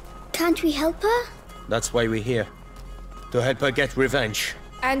 But can't we help her? That's why we're here. To help her get revenge.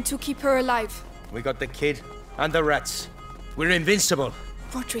 And to keep her alive. We got the kid and the rats. We're invincible.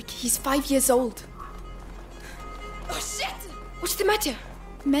 Roderick, he's 5 years old. Oh shit! What's the matter?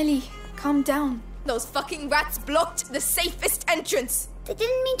 Melly, calm down. Those fucking rats blocked the safest entrance. They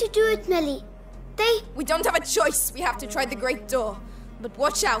didn't mean to do it, Melly. We don't have a choice. We have to try the great door. But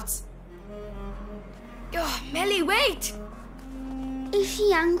watch out. Oh, Melly, wait! Is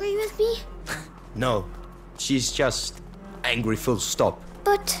she angry with me? No, she's just angry full stop.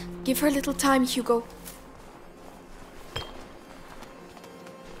 But... Give her a little time, Hugo.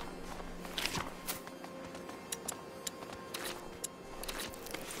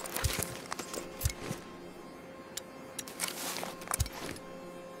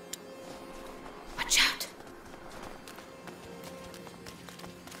 Watch out.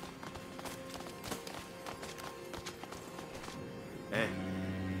 Hey,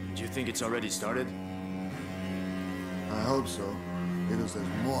 do you think it's already started? I hope so, because there's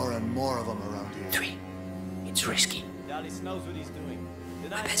more and more of them around here. 3. It's risky. Dallas knows what he's doing. We're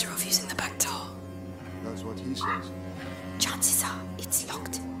better off using the back door. That's what he says. Chances are it's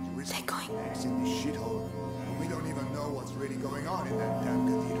locked. They're going. It's in this shithole. And we don't even know what's really going on in that damn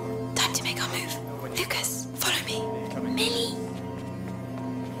cathedral. Time to make our move. Lucas, follow me. Millie.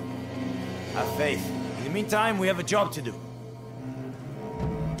 Have faith. In the meantime, we have a job to do.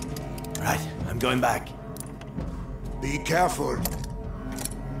 Right, I'm going back. Be careful.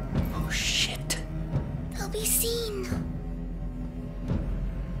 Oh, shit. I'll be seen.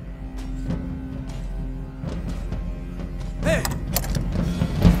 Hey!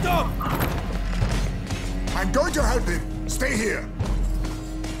 Stop! I'm going to help him. Stay here.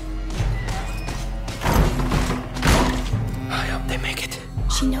 I hope they make it.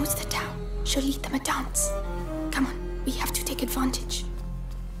 She knows the town. She'll lead them a dance. Come on, we have to take advantage.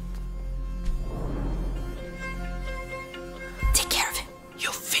 Take care of him.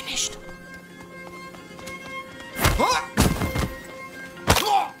 You're finished.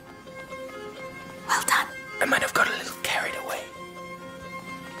 Well done. I might have got a little carried away.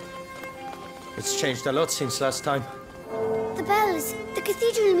 It's changed a lot since last time. The bells. The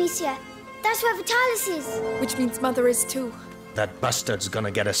cathedral, Amicia. That's where Vitalis is. Which means Mother is too. That bastard's gonna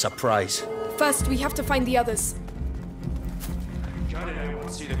get a surprise. First, we have to find the others. John and I want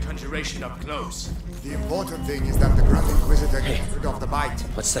to see the conjuration up close. The important thing is that the Grand Inquisitor gets rid of the bite.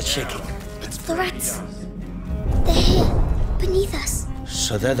 What's that shaking? It's the rats. They're here, beneath us.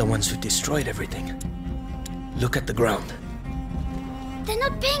 So they're the ones who destroyed everything. Look at the ground. They're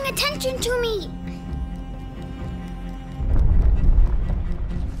not paying attention to me.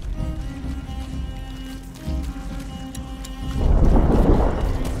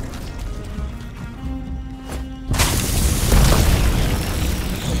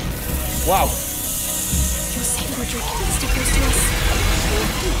 Wow. You're safe, Roderick. Stay close to us.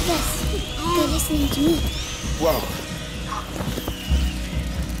 Yes, they're listening to me. Wow.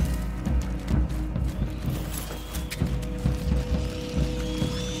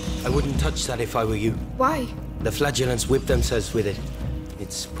 I wouldn't touch that if I were you. Why? The flagellants whip themselves with it.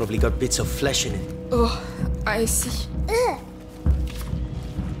 It's probably got bits of flesh in it. Oh, I see. Ugh.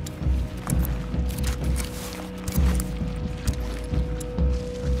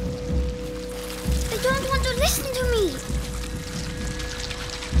 They don't want to listen to me.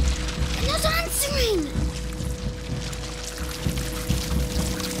 They're not answering.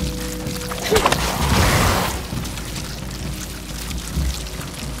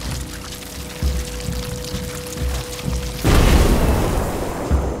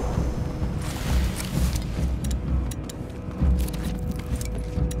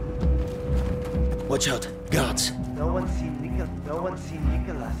 Watch out, guards. No one's seen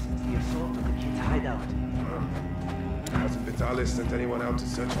Nicholas since the assault of the kids' hideout. Hasn't Vitalis sent anyone out to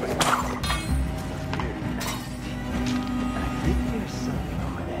search for him? I think there's something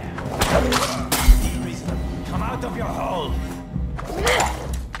over there. Reasonable. Come out of your hole.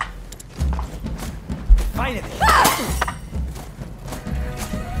 Finally.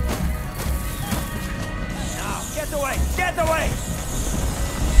 Now, get away! Get away!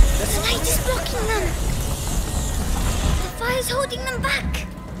 The light is blocking them. The fire's holding them back.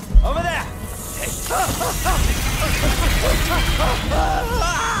 Over there!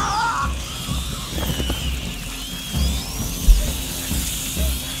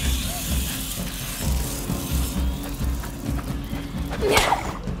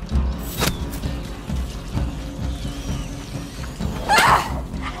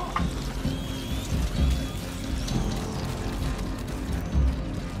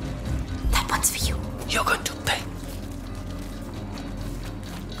 That one's for you. You're going to pay.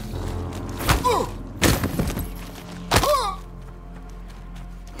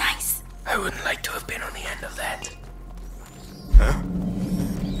 Nice. I wouldn't like to have been on the end of that. Huh?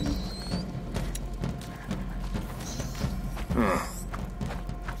 Huh.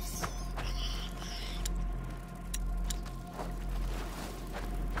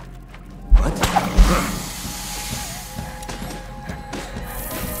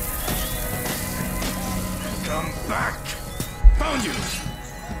 Come back! Found you!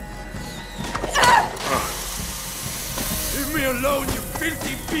 Leave me alone, you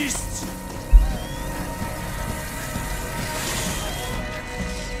filthy beasts!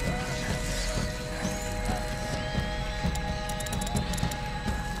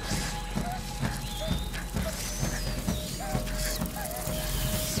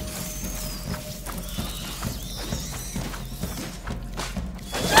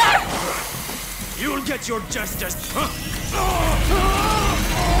 You'll get your justice!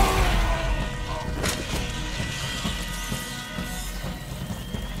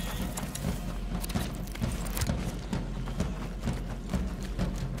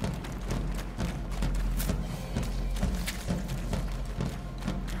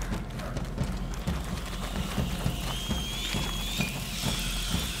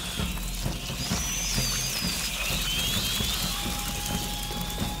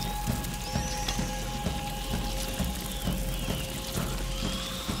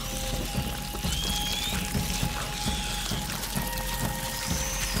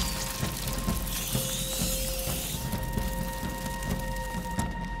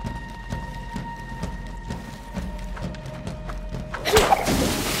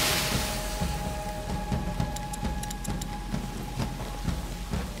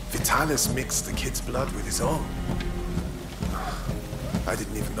 Vitalis mixed the kid's blood with his own. I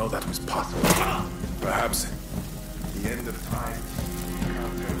didn't even know that was possible. Perhaps the end of time.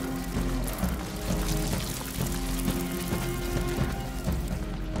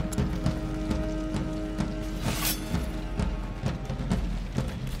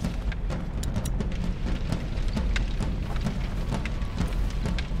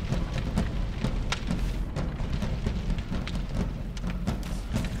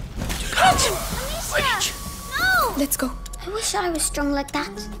 No! Let's go. I wish I was strong like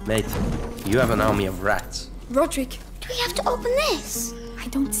that. Mate, you have an army of rats. Roderick. Do we have to open this? I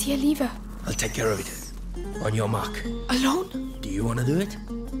don't see a lever. I'll take care of it. On your mark. Alone? Do you want to do it?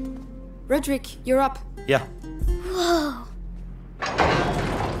 Roderick, you're up. Yeah. Whoa.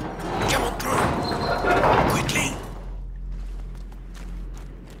 Come on through. Quickly.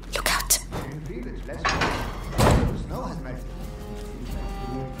 Look out. Snow has melted.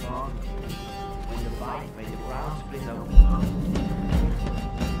 When the bite made the ground split open.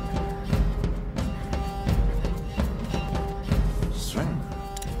 Strength.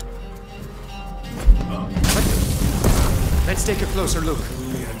 Let's take a closer look.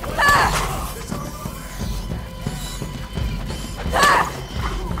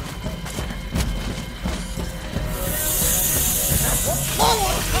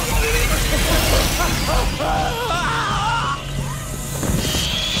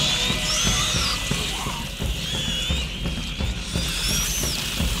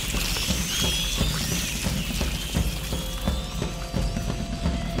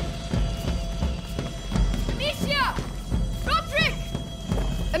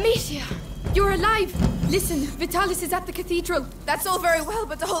 You're alive! Listen, Vitalis is at the cathedral. That's all very well,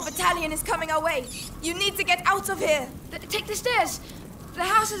 but the whole battalion is coming our way. You need to get out of here. Take the stairs. The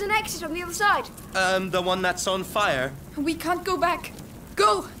house has an exit on the other side. The one that's on fire? We can't go back.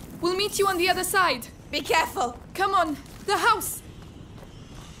 Go! We'll meet you on the other side. Be careful. Come on, the house!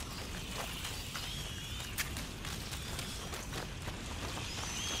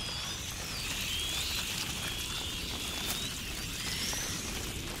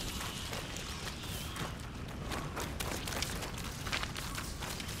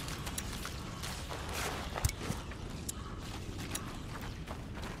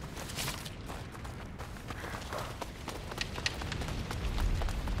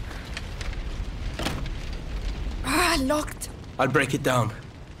 Locked. I'll break it down.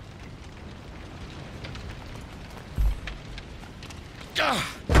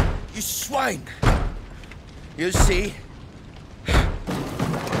 You swine! You see?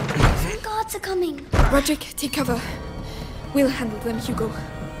 Some guards are coming. Roderick, take cover. We'll handle them, Hugo.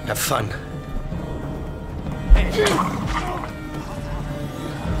 Have fun.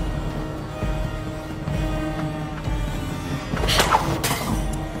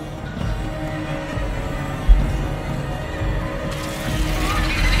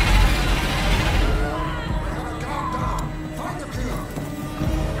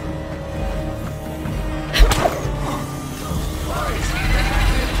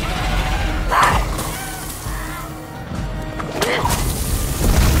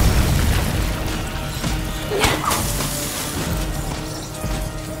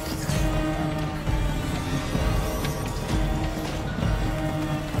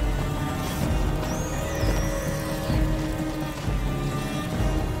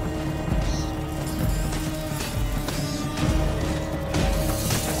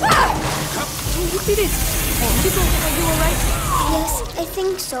 Did it? Hugo, are you alright? Yes, I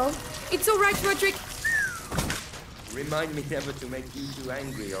think so. It's alright, Roderick. Remind me never to make you too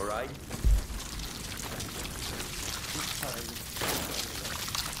angry, alright?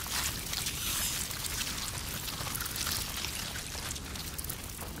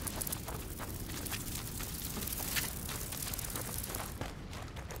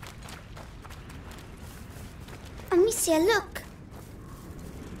 Amicia, look.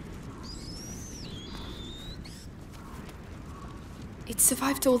 It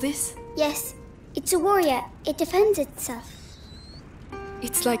survived all this? Yes, it's a warrior. It defends itself.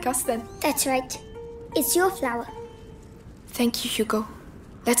 It's like us then. That's right. It's your flower. Thank you, Hugo.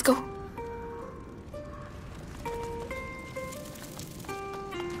 Let's go.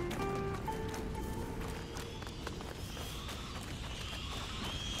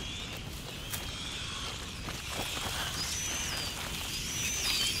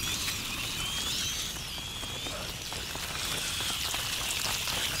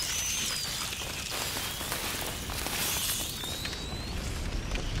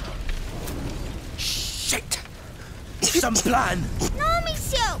 Some plan! No,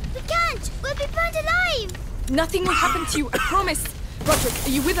 Amicia! We can't! We'll be burned alive! Nothing will happen to you, I promise. Roderick, are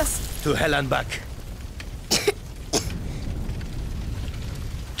you with us? To hell and back.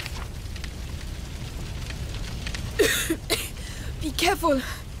 Be careful.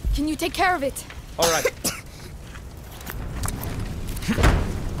 Can you take care of it? All right.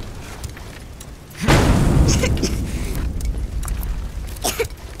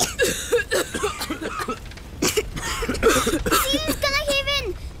 He's gonna give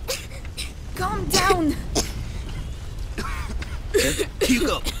in! Calm down!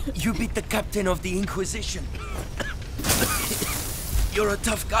 Hugo, you beat the captain of the Inquisition. You're a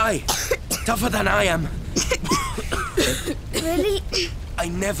tough guy. Tougher than I am. Really? I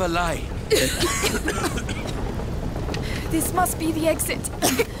never lie. This must be the exit.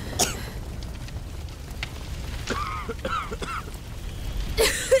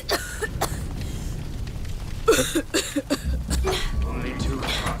 Only 2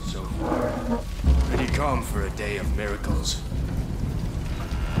 shots so far. Pretty calm for a day of miracles.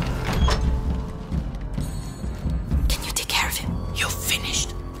 Can you take care of him? You're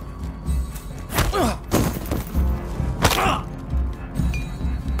finished.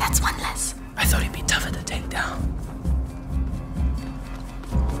 That's one less. I thought he'd be tougher to take down.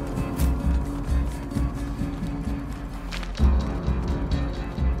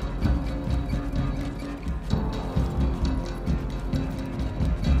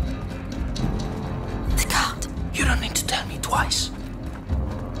 don't need to tell me twice.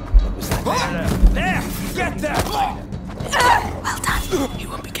 There! Get there! Well done. You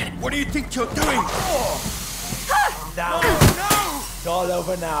won't be getting... What do you think you're doing? Down. No! It's all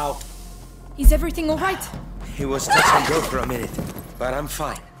over now. Is everything all right? He was touch and go for a minute, but I'm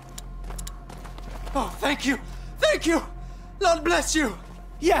fine. Oh, thank you! Thank you! Lord bless you!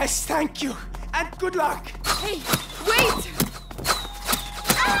 Yes, thank you! And good luck! Hey, wait!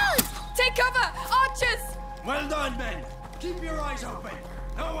 Take cover! Archers! Well done, men! Keep your eyes open!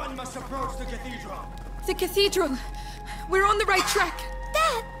 No one must approach the cathedral! The cathedral! We're on the right track!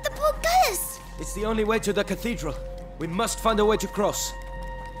 There! The portcullis! It's the only way to the cathedral. We must find a way to cross.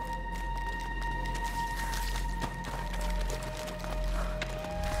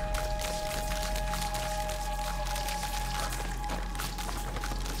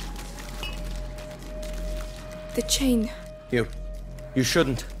 The chain. You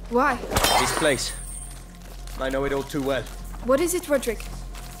shouldn't. Why? This place. I know it all too well. What is it, Roderick?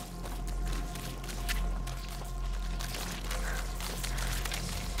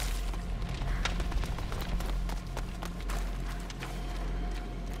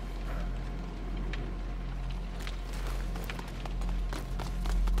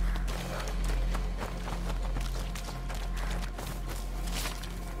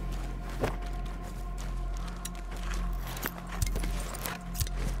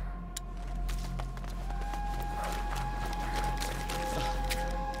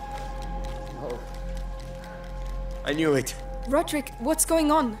 I knew it. Roderick, what's going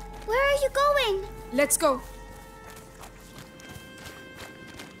on? Where are you going? Let's go.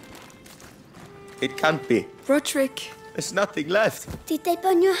 It can't be. Roderick. There's nothing left. Did they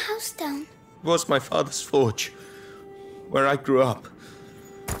burn your house down? It was my father's forge, where I grew up.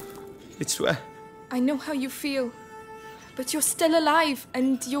 It's where... I know how you feel. But you're still alive,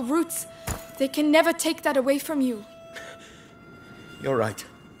 and your roots, they can never take that away from you. You're right.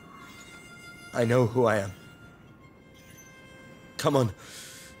 I know who I am. Come on.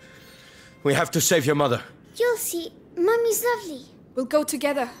 We have to save your mother. You'll see. Mummy's lovely. We'll go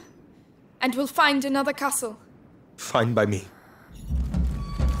together. And we'll find another castle. Fine by me.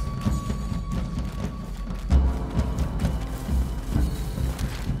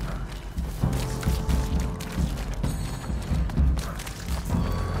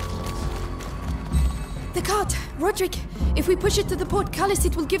 The cart! Roderick! If we push it to the portcullis,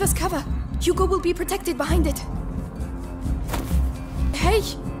 it will give us cover. Hugo will be protected behind it. Hey!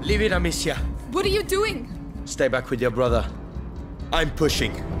 Leave it, Amicia. What are you doing? Stay back with your brother. I'm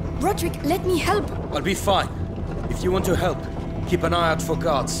pushing. Roderick, let me help. I'll be fine. If you want to help, keep an eye out for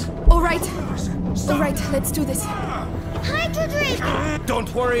guards. All right. All right, let's do this. Hi, Roderick!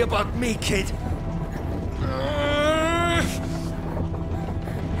 Don't worry about me, kid.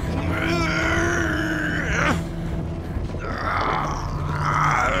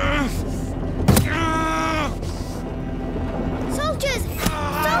 Soldiers!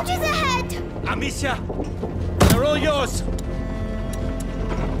 Soldiers ahead! Amicia, they're all yours.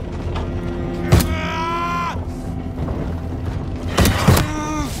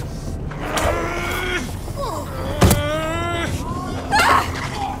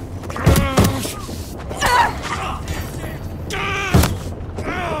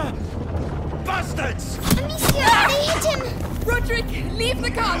 Bastards! Amicia, they hit him! Roderick, leave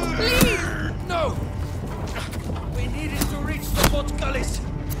the cart, please! No! We needed to reach the portcullis.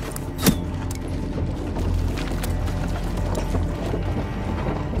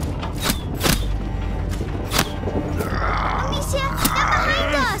 Amicia, they're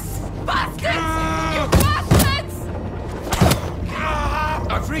behind us! Bastards! You bastards!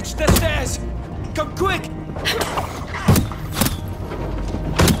 I've reached the stairs. Come quick!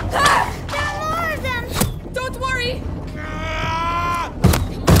 There are more of them! Don't worry!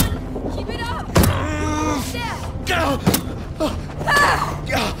 Keep it up!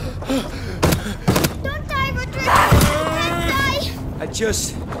 Don't die, Roderick! Don't die! I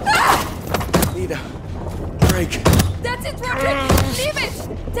just need a break. That's it, Roderick! Leave it!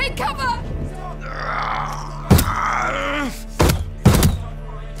 Take cover!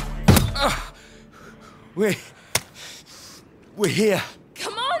 We're here.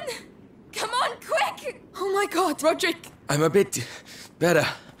 Come on! Come on, quick! Oh my god, Roderick! I'm a bit better.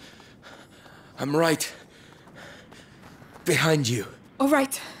 I'm right behind you. All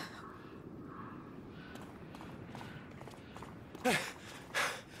right.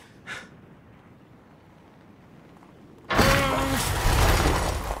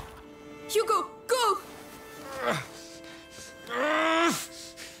 Hugo, go!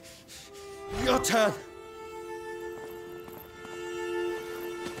 Your turn.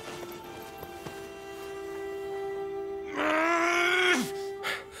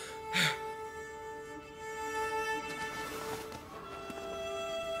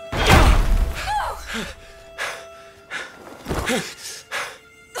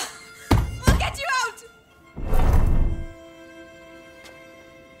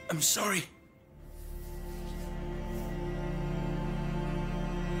 I'm sorry.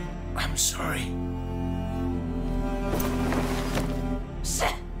 I'm sorry.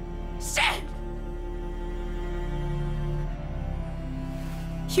 Shit!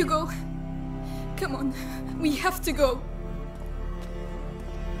 Hugo, come on. We have to go.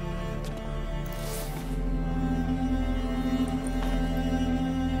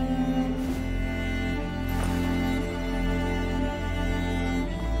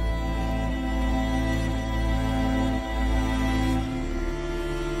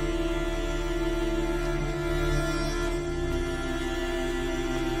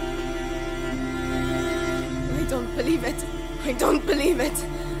 I don't believe it.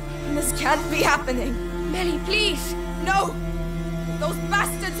 This can't be happening. Melly, please! No! Those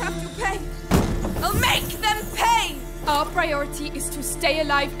bastards have to pay! I'll make them pay! Our priority is to stay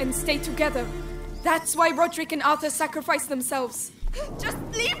alive and stay together. That's why Roderick and Arthur sacrificed themselves. Just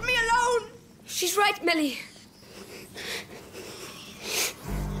leave me alone! She's right, Melly.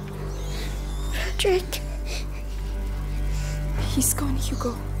 Roderick. He's gone,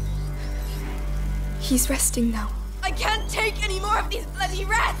 Hugo. He's resting now. I can't take any more of these bloody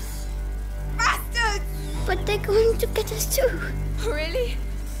rats! Bastards! But they're going to get us too. Really?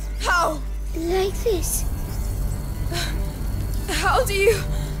 How? Like this. How do you...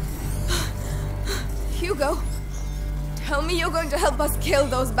 Hugo, tell me you're going to help us kill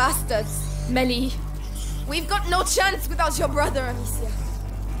those bastards. Melly. We've got no chance without your brother, Amicia.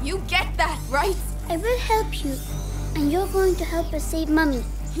 You get that, right? I will help you. And you're going to help us save Mummy.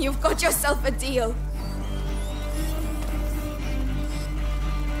 You've got yourself a deal.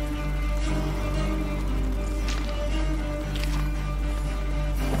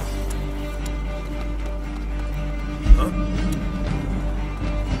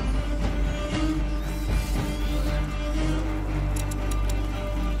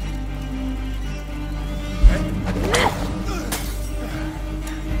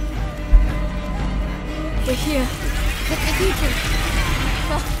 We're here. The cathedral.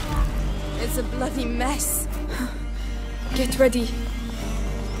 It's a bloody mess. Get ready.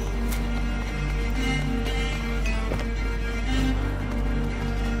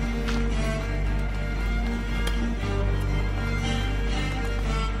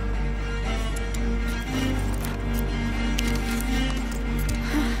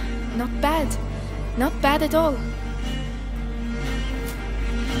 Not bad. Not bad at all.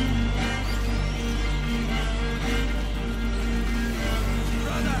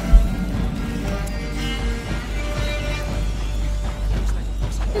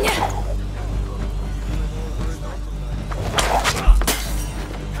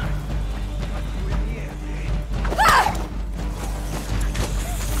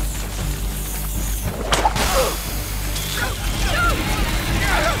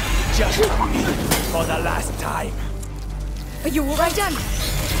 Just for the last time. Are you all right, Dan?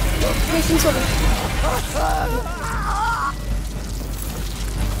 Everything's all right.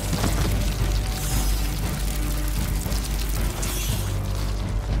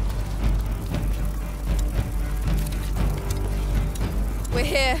 We're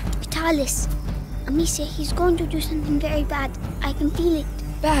here. Vitalis. Amicia, he's going to do something very bad. I can feel it.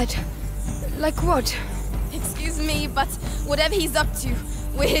 Bad? Like what? Excuse me, but whatever he's up to,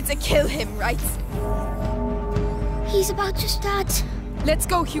 we're here to kill him, right? He's about to start. Let's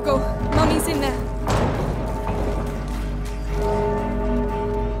go, Hugo. Mummy's in there.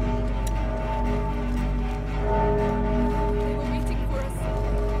 They were waiting for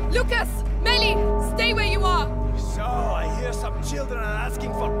us. Lucas! Melly! Stay where you are! So, I hear some children are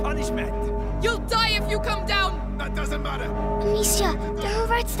asking for punishment. You'll die if you come down! That doesn't matter. Amicia, there are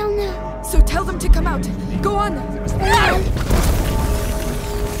rats down there. So tell them to come out. Go on!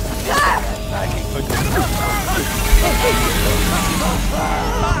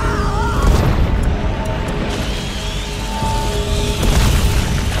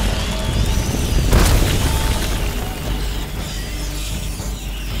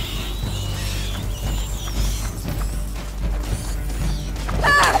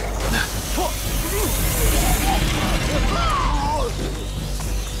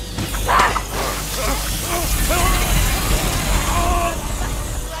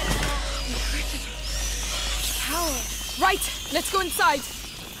 Right, let's go inside.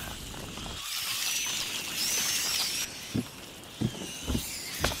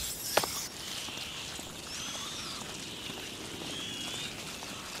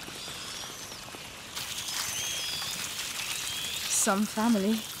 Some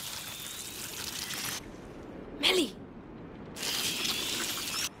family. Melly!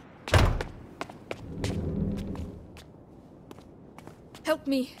 Help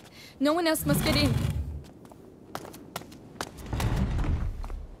me. No one else must get in.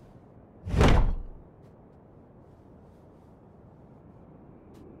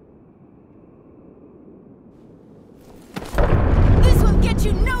 This will get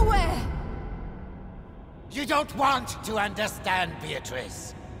you nowhere! You don't want to understand,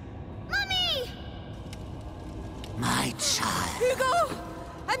 Beatrice. Mommy! My child. Hugo!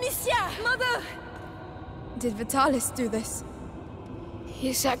 Amicia! Mother! Did Vitalis do this?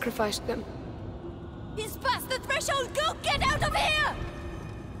 He sacrificed them. He's past the threshold! Go get out of here!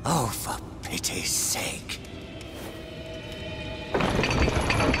 Oh, for pity's sake.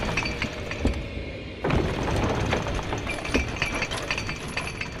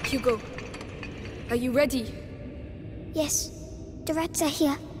 Hugo, are you ready? Yes, the rats are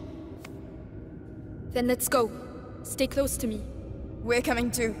here. Then let's go. Stay close to me. We're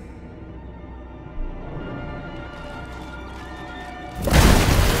coming too.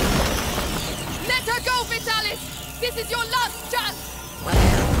 Let her go, Vitalis! This is your last chance!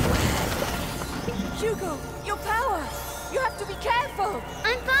 Hugo, your power! You have to be careful!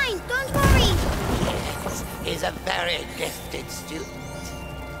 I'm fine, don't worry! Yes, he's a very gifted student.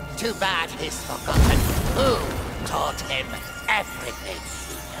 Too bad he's forgotten who taught him everything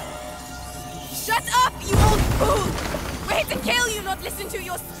he knows. Shut up, you old fool! We're here to kill you, not listen to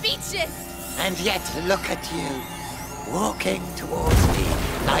your speeches! And yet look at you, walking towards me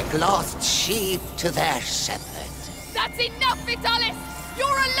like lost sheep to their shepherd. That's enough, Vitalis! You're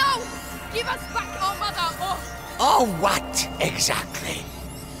alone! Give us back our mother, or... Oh, what exactly?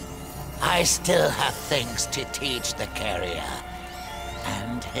 I still have things to teach the carrier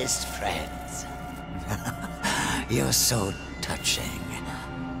and his friends. You're so touching.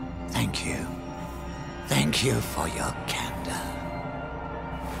 Thank you. Thank you for your candor.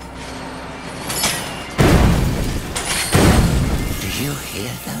 Do you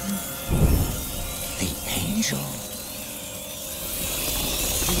hear them? The angel.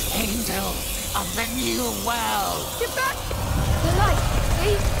 The angel of the new world. Get back! The light!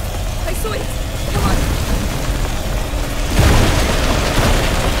 See? I saw it! Come on!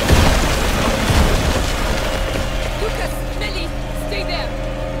 Lucas! Melly! Stay there!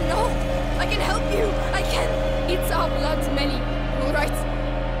 No! I can help you! I can! It's our blood, Melly. All right?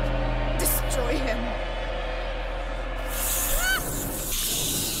 Destroy him.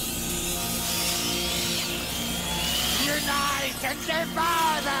 Unite and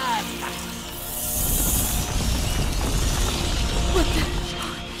devour them! What the...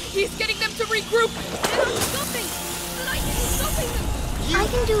 He's getting them to regroup! They're not stopping! The light isn't stopping them! I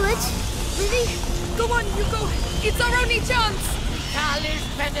can do it. Really? Go on, Hugo! It's our only chance! Vitalis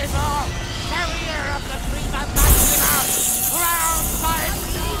Benevol, carrier of the Prima Maxima, crowned by...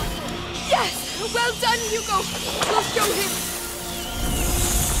 Yes! Well done, Hugo! We'll show him!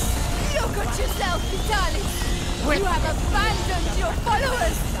 Look at yourself, Vitalis! You have abandoned your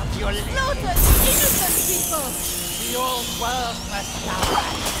followers! Slaughtered innocent people! The old world must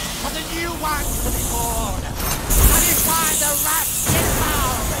die, for the new one to be born. Satisfy the wrath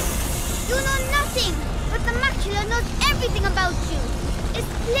devouring. You know nothing, but the macula knows everything about you. It's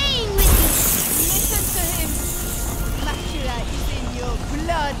playing with you. Listen to him! Macula is in your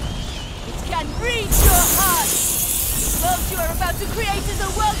blood. It can reach your heart. The world you are about to create is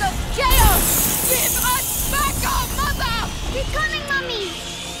a world of chaos! Give us back our mother! We're coming, Mommy!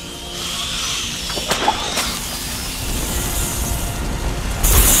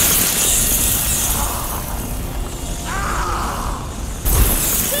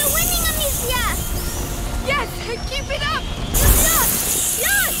 We're winning, Amicia! Yes! Keep it up! Yes!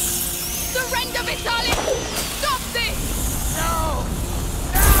 Yes! Surrender, Vitalis! Stop this! No!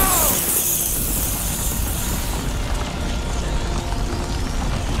 No!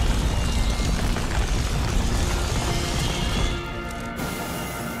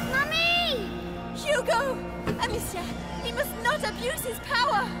 Mommy! Hugo! Amicia, he must not abuse his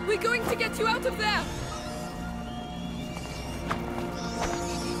power! We're going to get you out of there!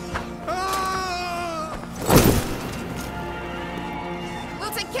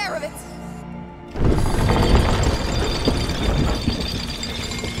 We'll take care of it.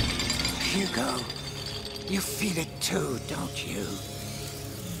 Hugo, you feel it too, don't you?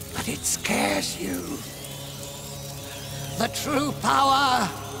 But it scares you. The true power,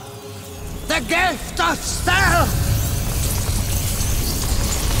 the gift of self!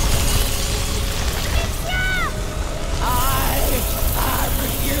 I am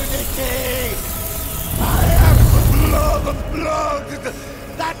unity! I am the blood of blood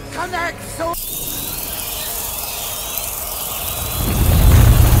that connects all.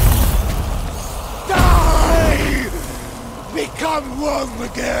 Die! Because gone wrong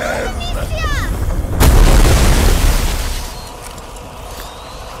again!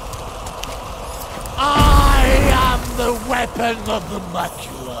 I am the weapon of the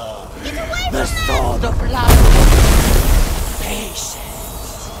macula. The sword of life.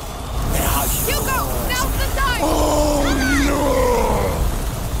 Patience. Now Hugo, now's the time! Oh, no!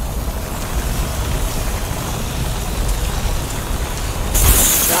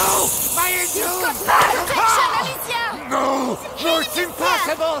 No! My Protection, Alicia! No! No, it's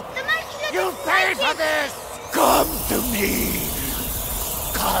impossible! You'll pay for this! Come to me!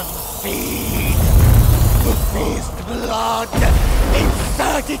 Come feed! The feast blood,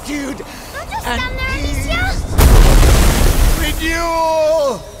 incertitude, and peace!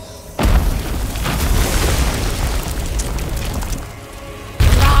 Renewal!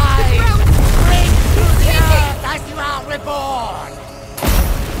 Rise! Break through the earth as you are reborn!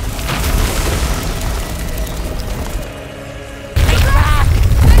 Take back!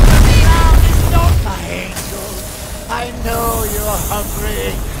 Now is not my angel! I know you are hungry!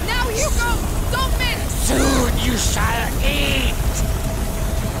 Now, Hugo! Don't miss! Soon you shall eat!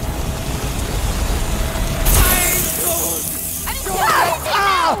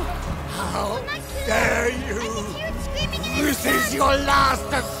 How dare you! This is your last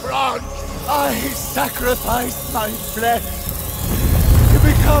affront! I sacrificed my flesh to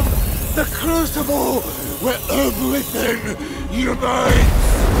become the crucible where everything unites!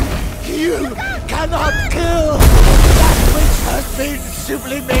 You cannot kill that which has been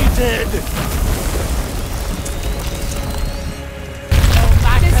sublimated! No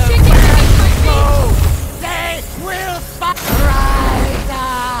matter where you go, they will rise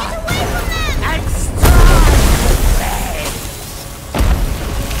up and strike the face!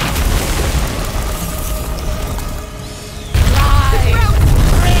 Rise!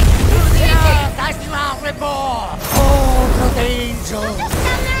 Break through the earth as you are reborn! All of the angels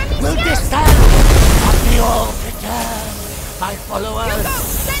will descend on the orb. Return, my followers!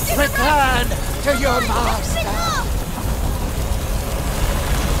 Return to your master!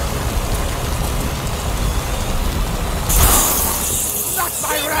 Not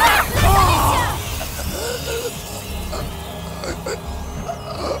my wrath!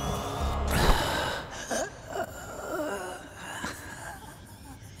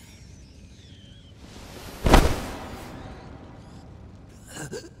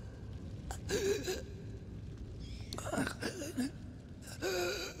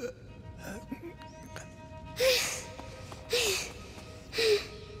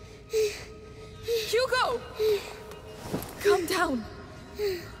 Hugo! Calm down.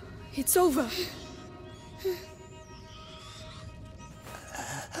 It's over.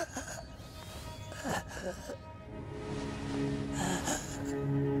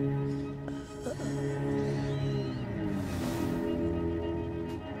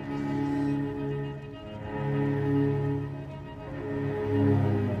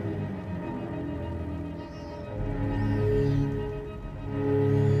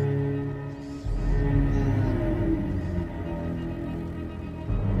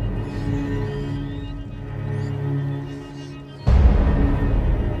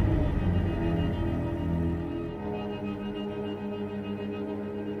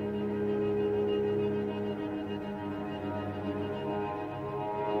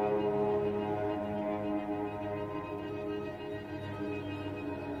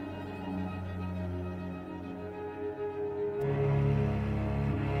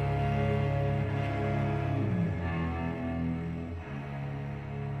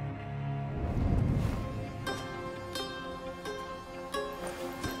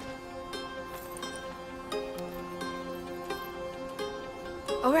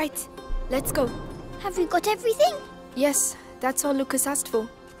 All right, let's go. Have we got everything? Yes, that's all Lucas asked for.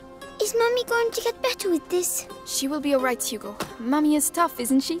 Is Mummy going to get better with this? She will be all right, Hugo. Mummy is tough,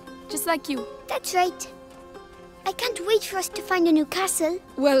 isn't she? Just like you. That's right. I can't wait for us to find a new castle.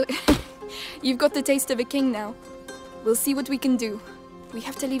 Well, you've got the taste of a king now. We'll see what we can do. We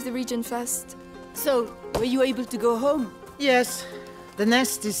have to leave the region first. So, were you able to go home? Yes. The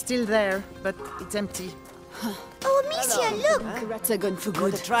nest is still there, but it's empty. Oh, Amicia, look! The rats are gone for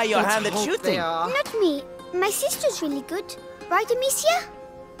good. Try your hand at hope shooting. they are. Not me. My sister's really good. Right, Amicia?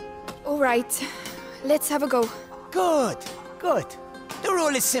 All right, let's have a go. Good, good. The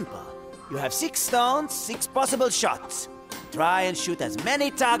rule is simple. You have 6 stones, 6 possible shots. Try and shoot as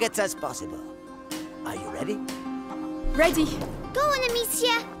many targets as possible. Are you ready? Ready. Go on,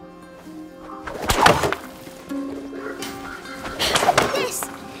 Amicia. Yes.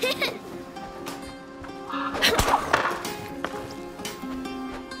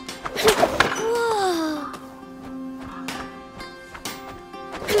 Whoa.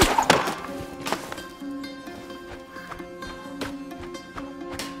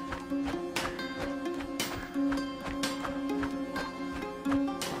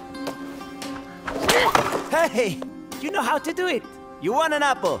 Hey, you know how to do it. You won an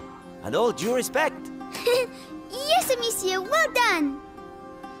apple. And all due respect. Yes, Amicia, well done.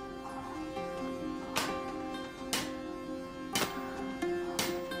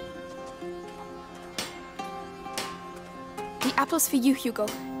 The apple's for you, Hugo.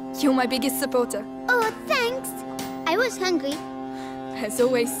 You're my biggest supporter. Oh, thanks. I was hungry. As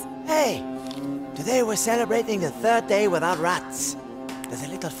always. Hey, today we're celebrating the 3rd day without rats. There's a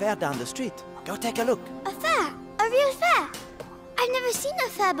little fair down the street. Go take a look. A fair? A real fair? I've never seen a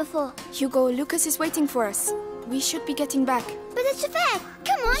fair before. Hugo, Lucas is waiting for us. We should be getting back. But it's a fair.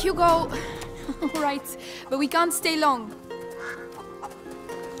 Come on. Hugo. All right, but we can't stay long.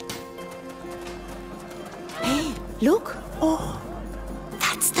 Hey, look. Oh,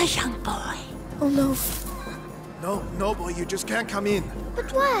 that's the young boy. Oh no. No, boy, you just can't come in.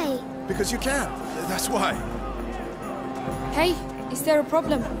 But why? Because you can't. That's why. Hey, is there a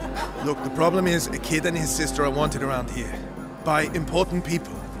problem? Look, the problem is a kid and his sister are wanted around here. By important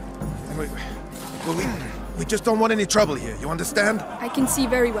people. And we just don't want any trouble here, you understand? I can see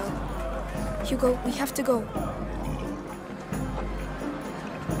very well. Hugo, we have to go.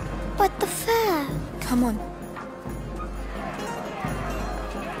 But the fair. Come on.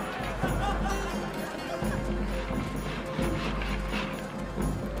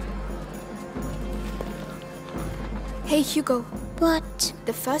 Hey, Hugo. What?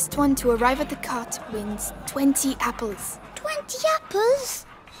 The first one to arrive at the cart wins 20 apples. 20 apples?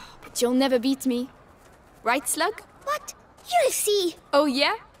 But you'll never beat me. Right, Slug? What? You'll see. Oh,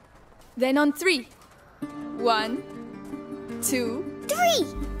 yeah? Then on 3. 1, 2... 3!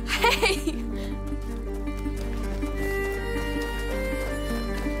 Hey!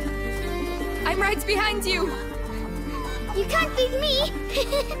 I'm right behind you! You can't beat me!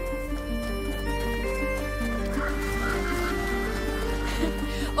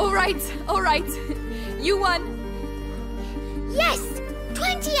 All right. You won. Yes!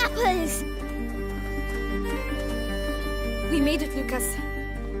 20 apples! We made it, Lucas.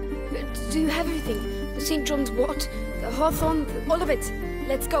 Do you have everything? The St. John's wort, the hawthorn, all of it.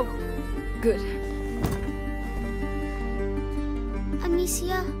 Let's go. Good.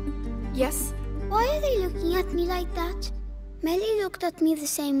 Amicia? Yes? Why are they looking at me like that? Melly looked at me the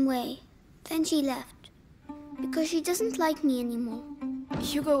same way. Then she left. Because she doesn't like me anymore.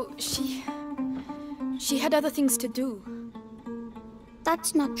 Hugo, she had other things to do.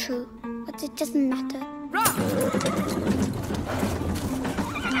 That's not true, but it doesn't matter.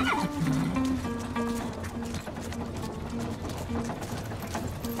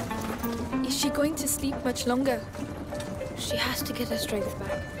 Is she going to sleep much longer? She has to get her strength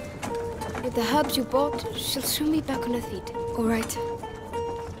back. With the herbs you bought, she'll soon be back on her feet. All right.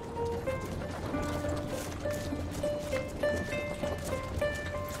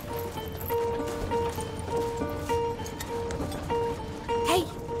 Hey,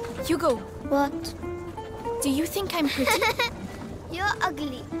 Hugo. What? Do you think I'm pretty? You're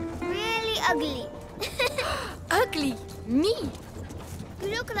ugly. Really ugly. Ugly? Me? You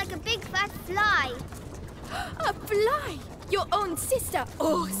look like a big fat fly. A fly? Your own sister?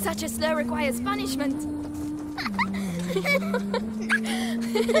 Oh, such a slur requires punishment.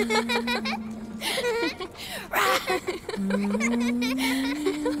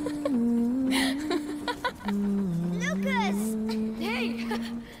 Lucas! Hey!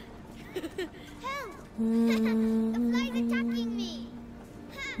 Help! The fly's attacking me.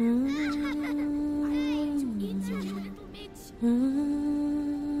 Eat you little bitch.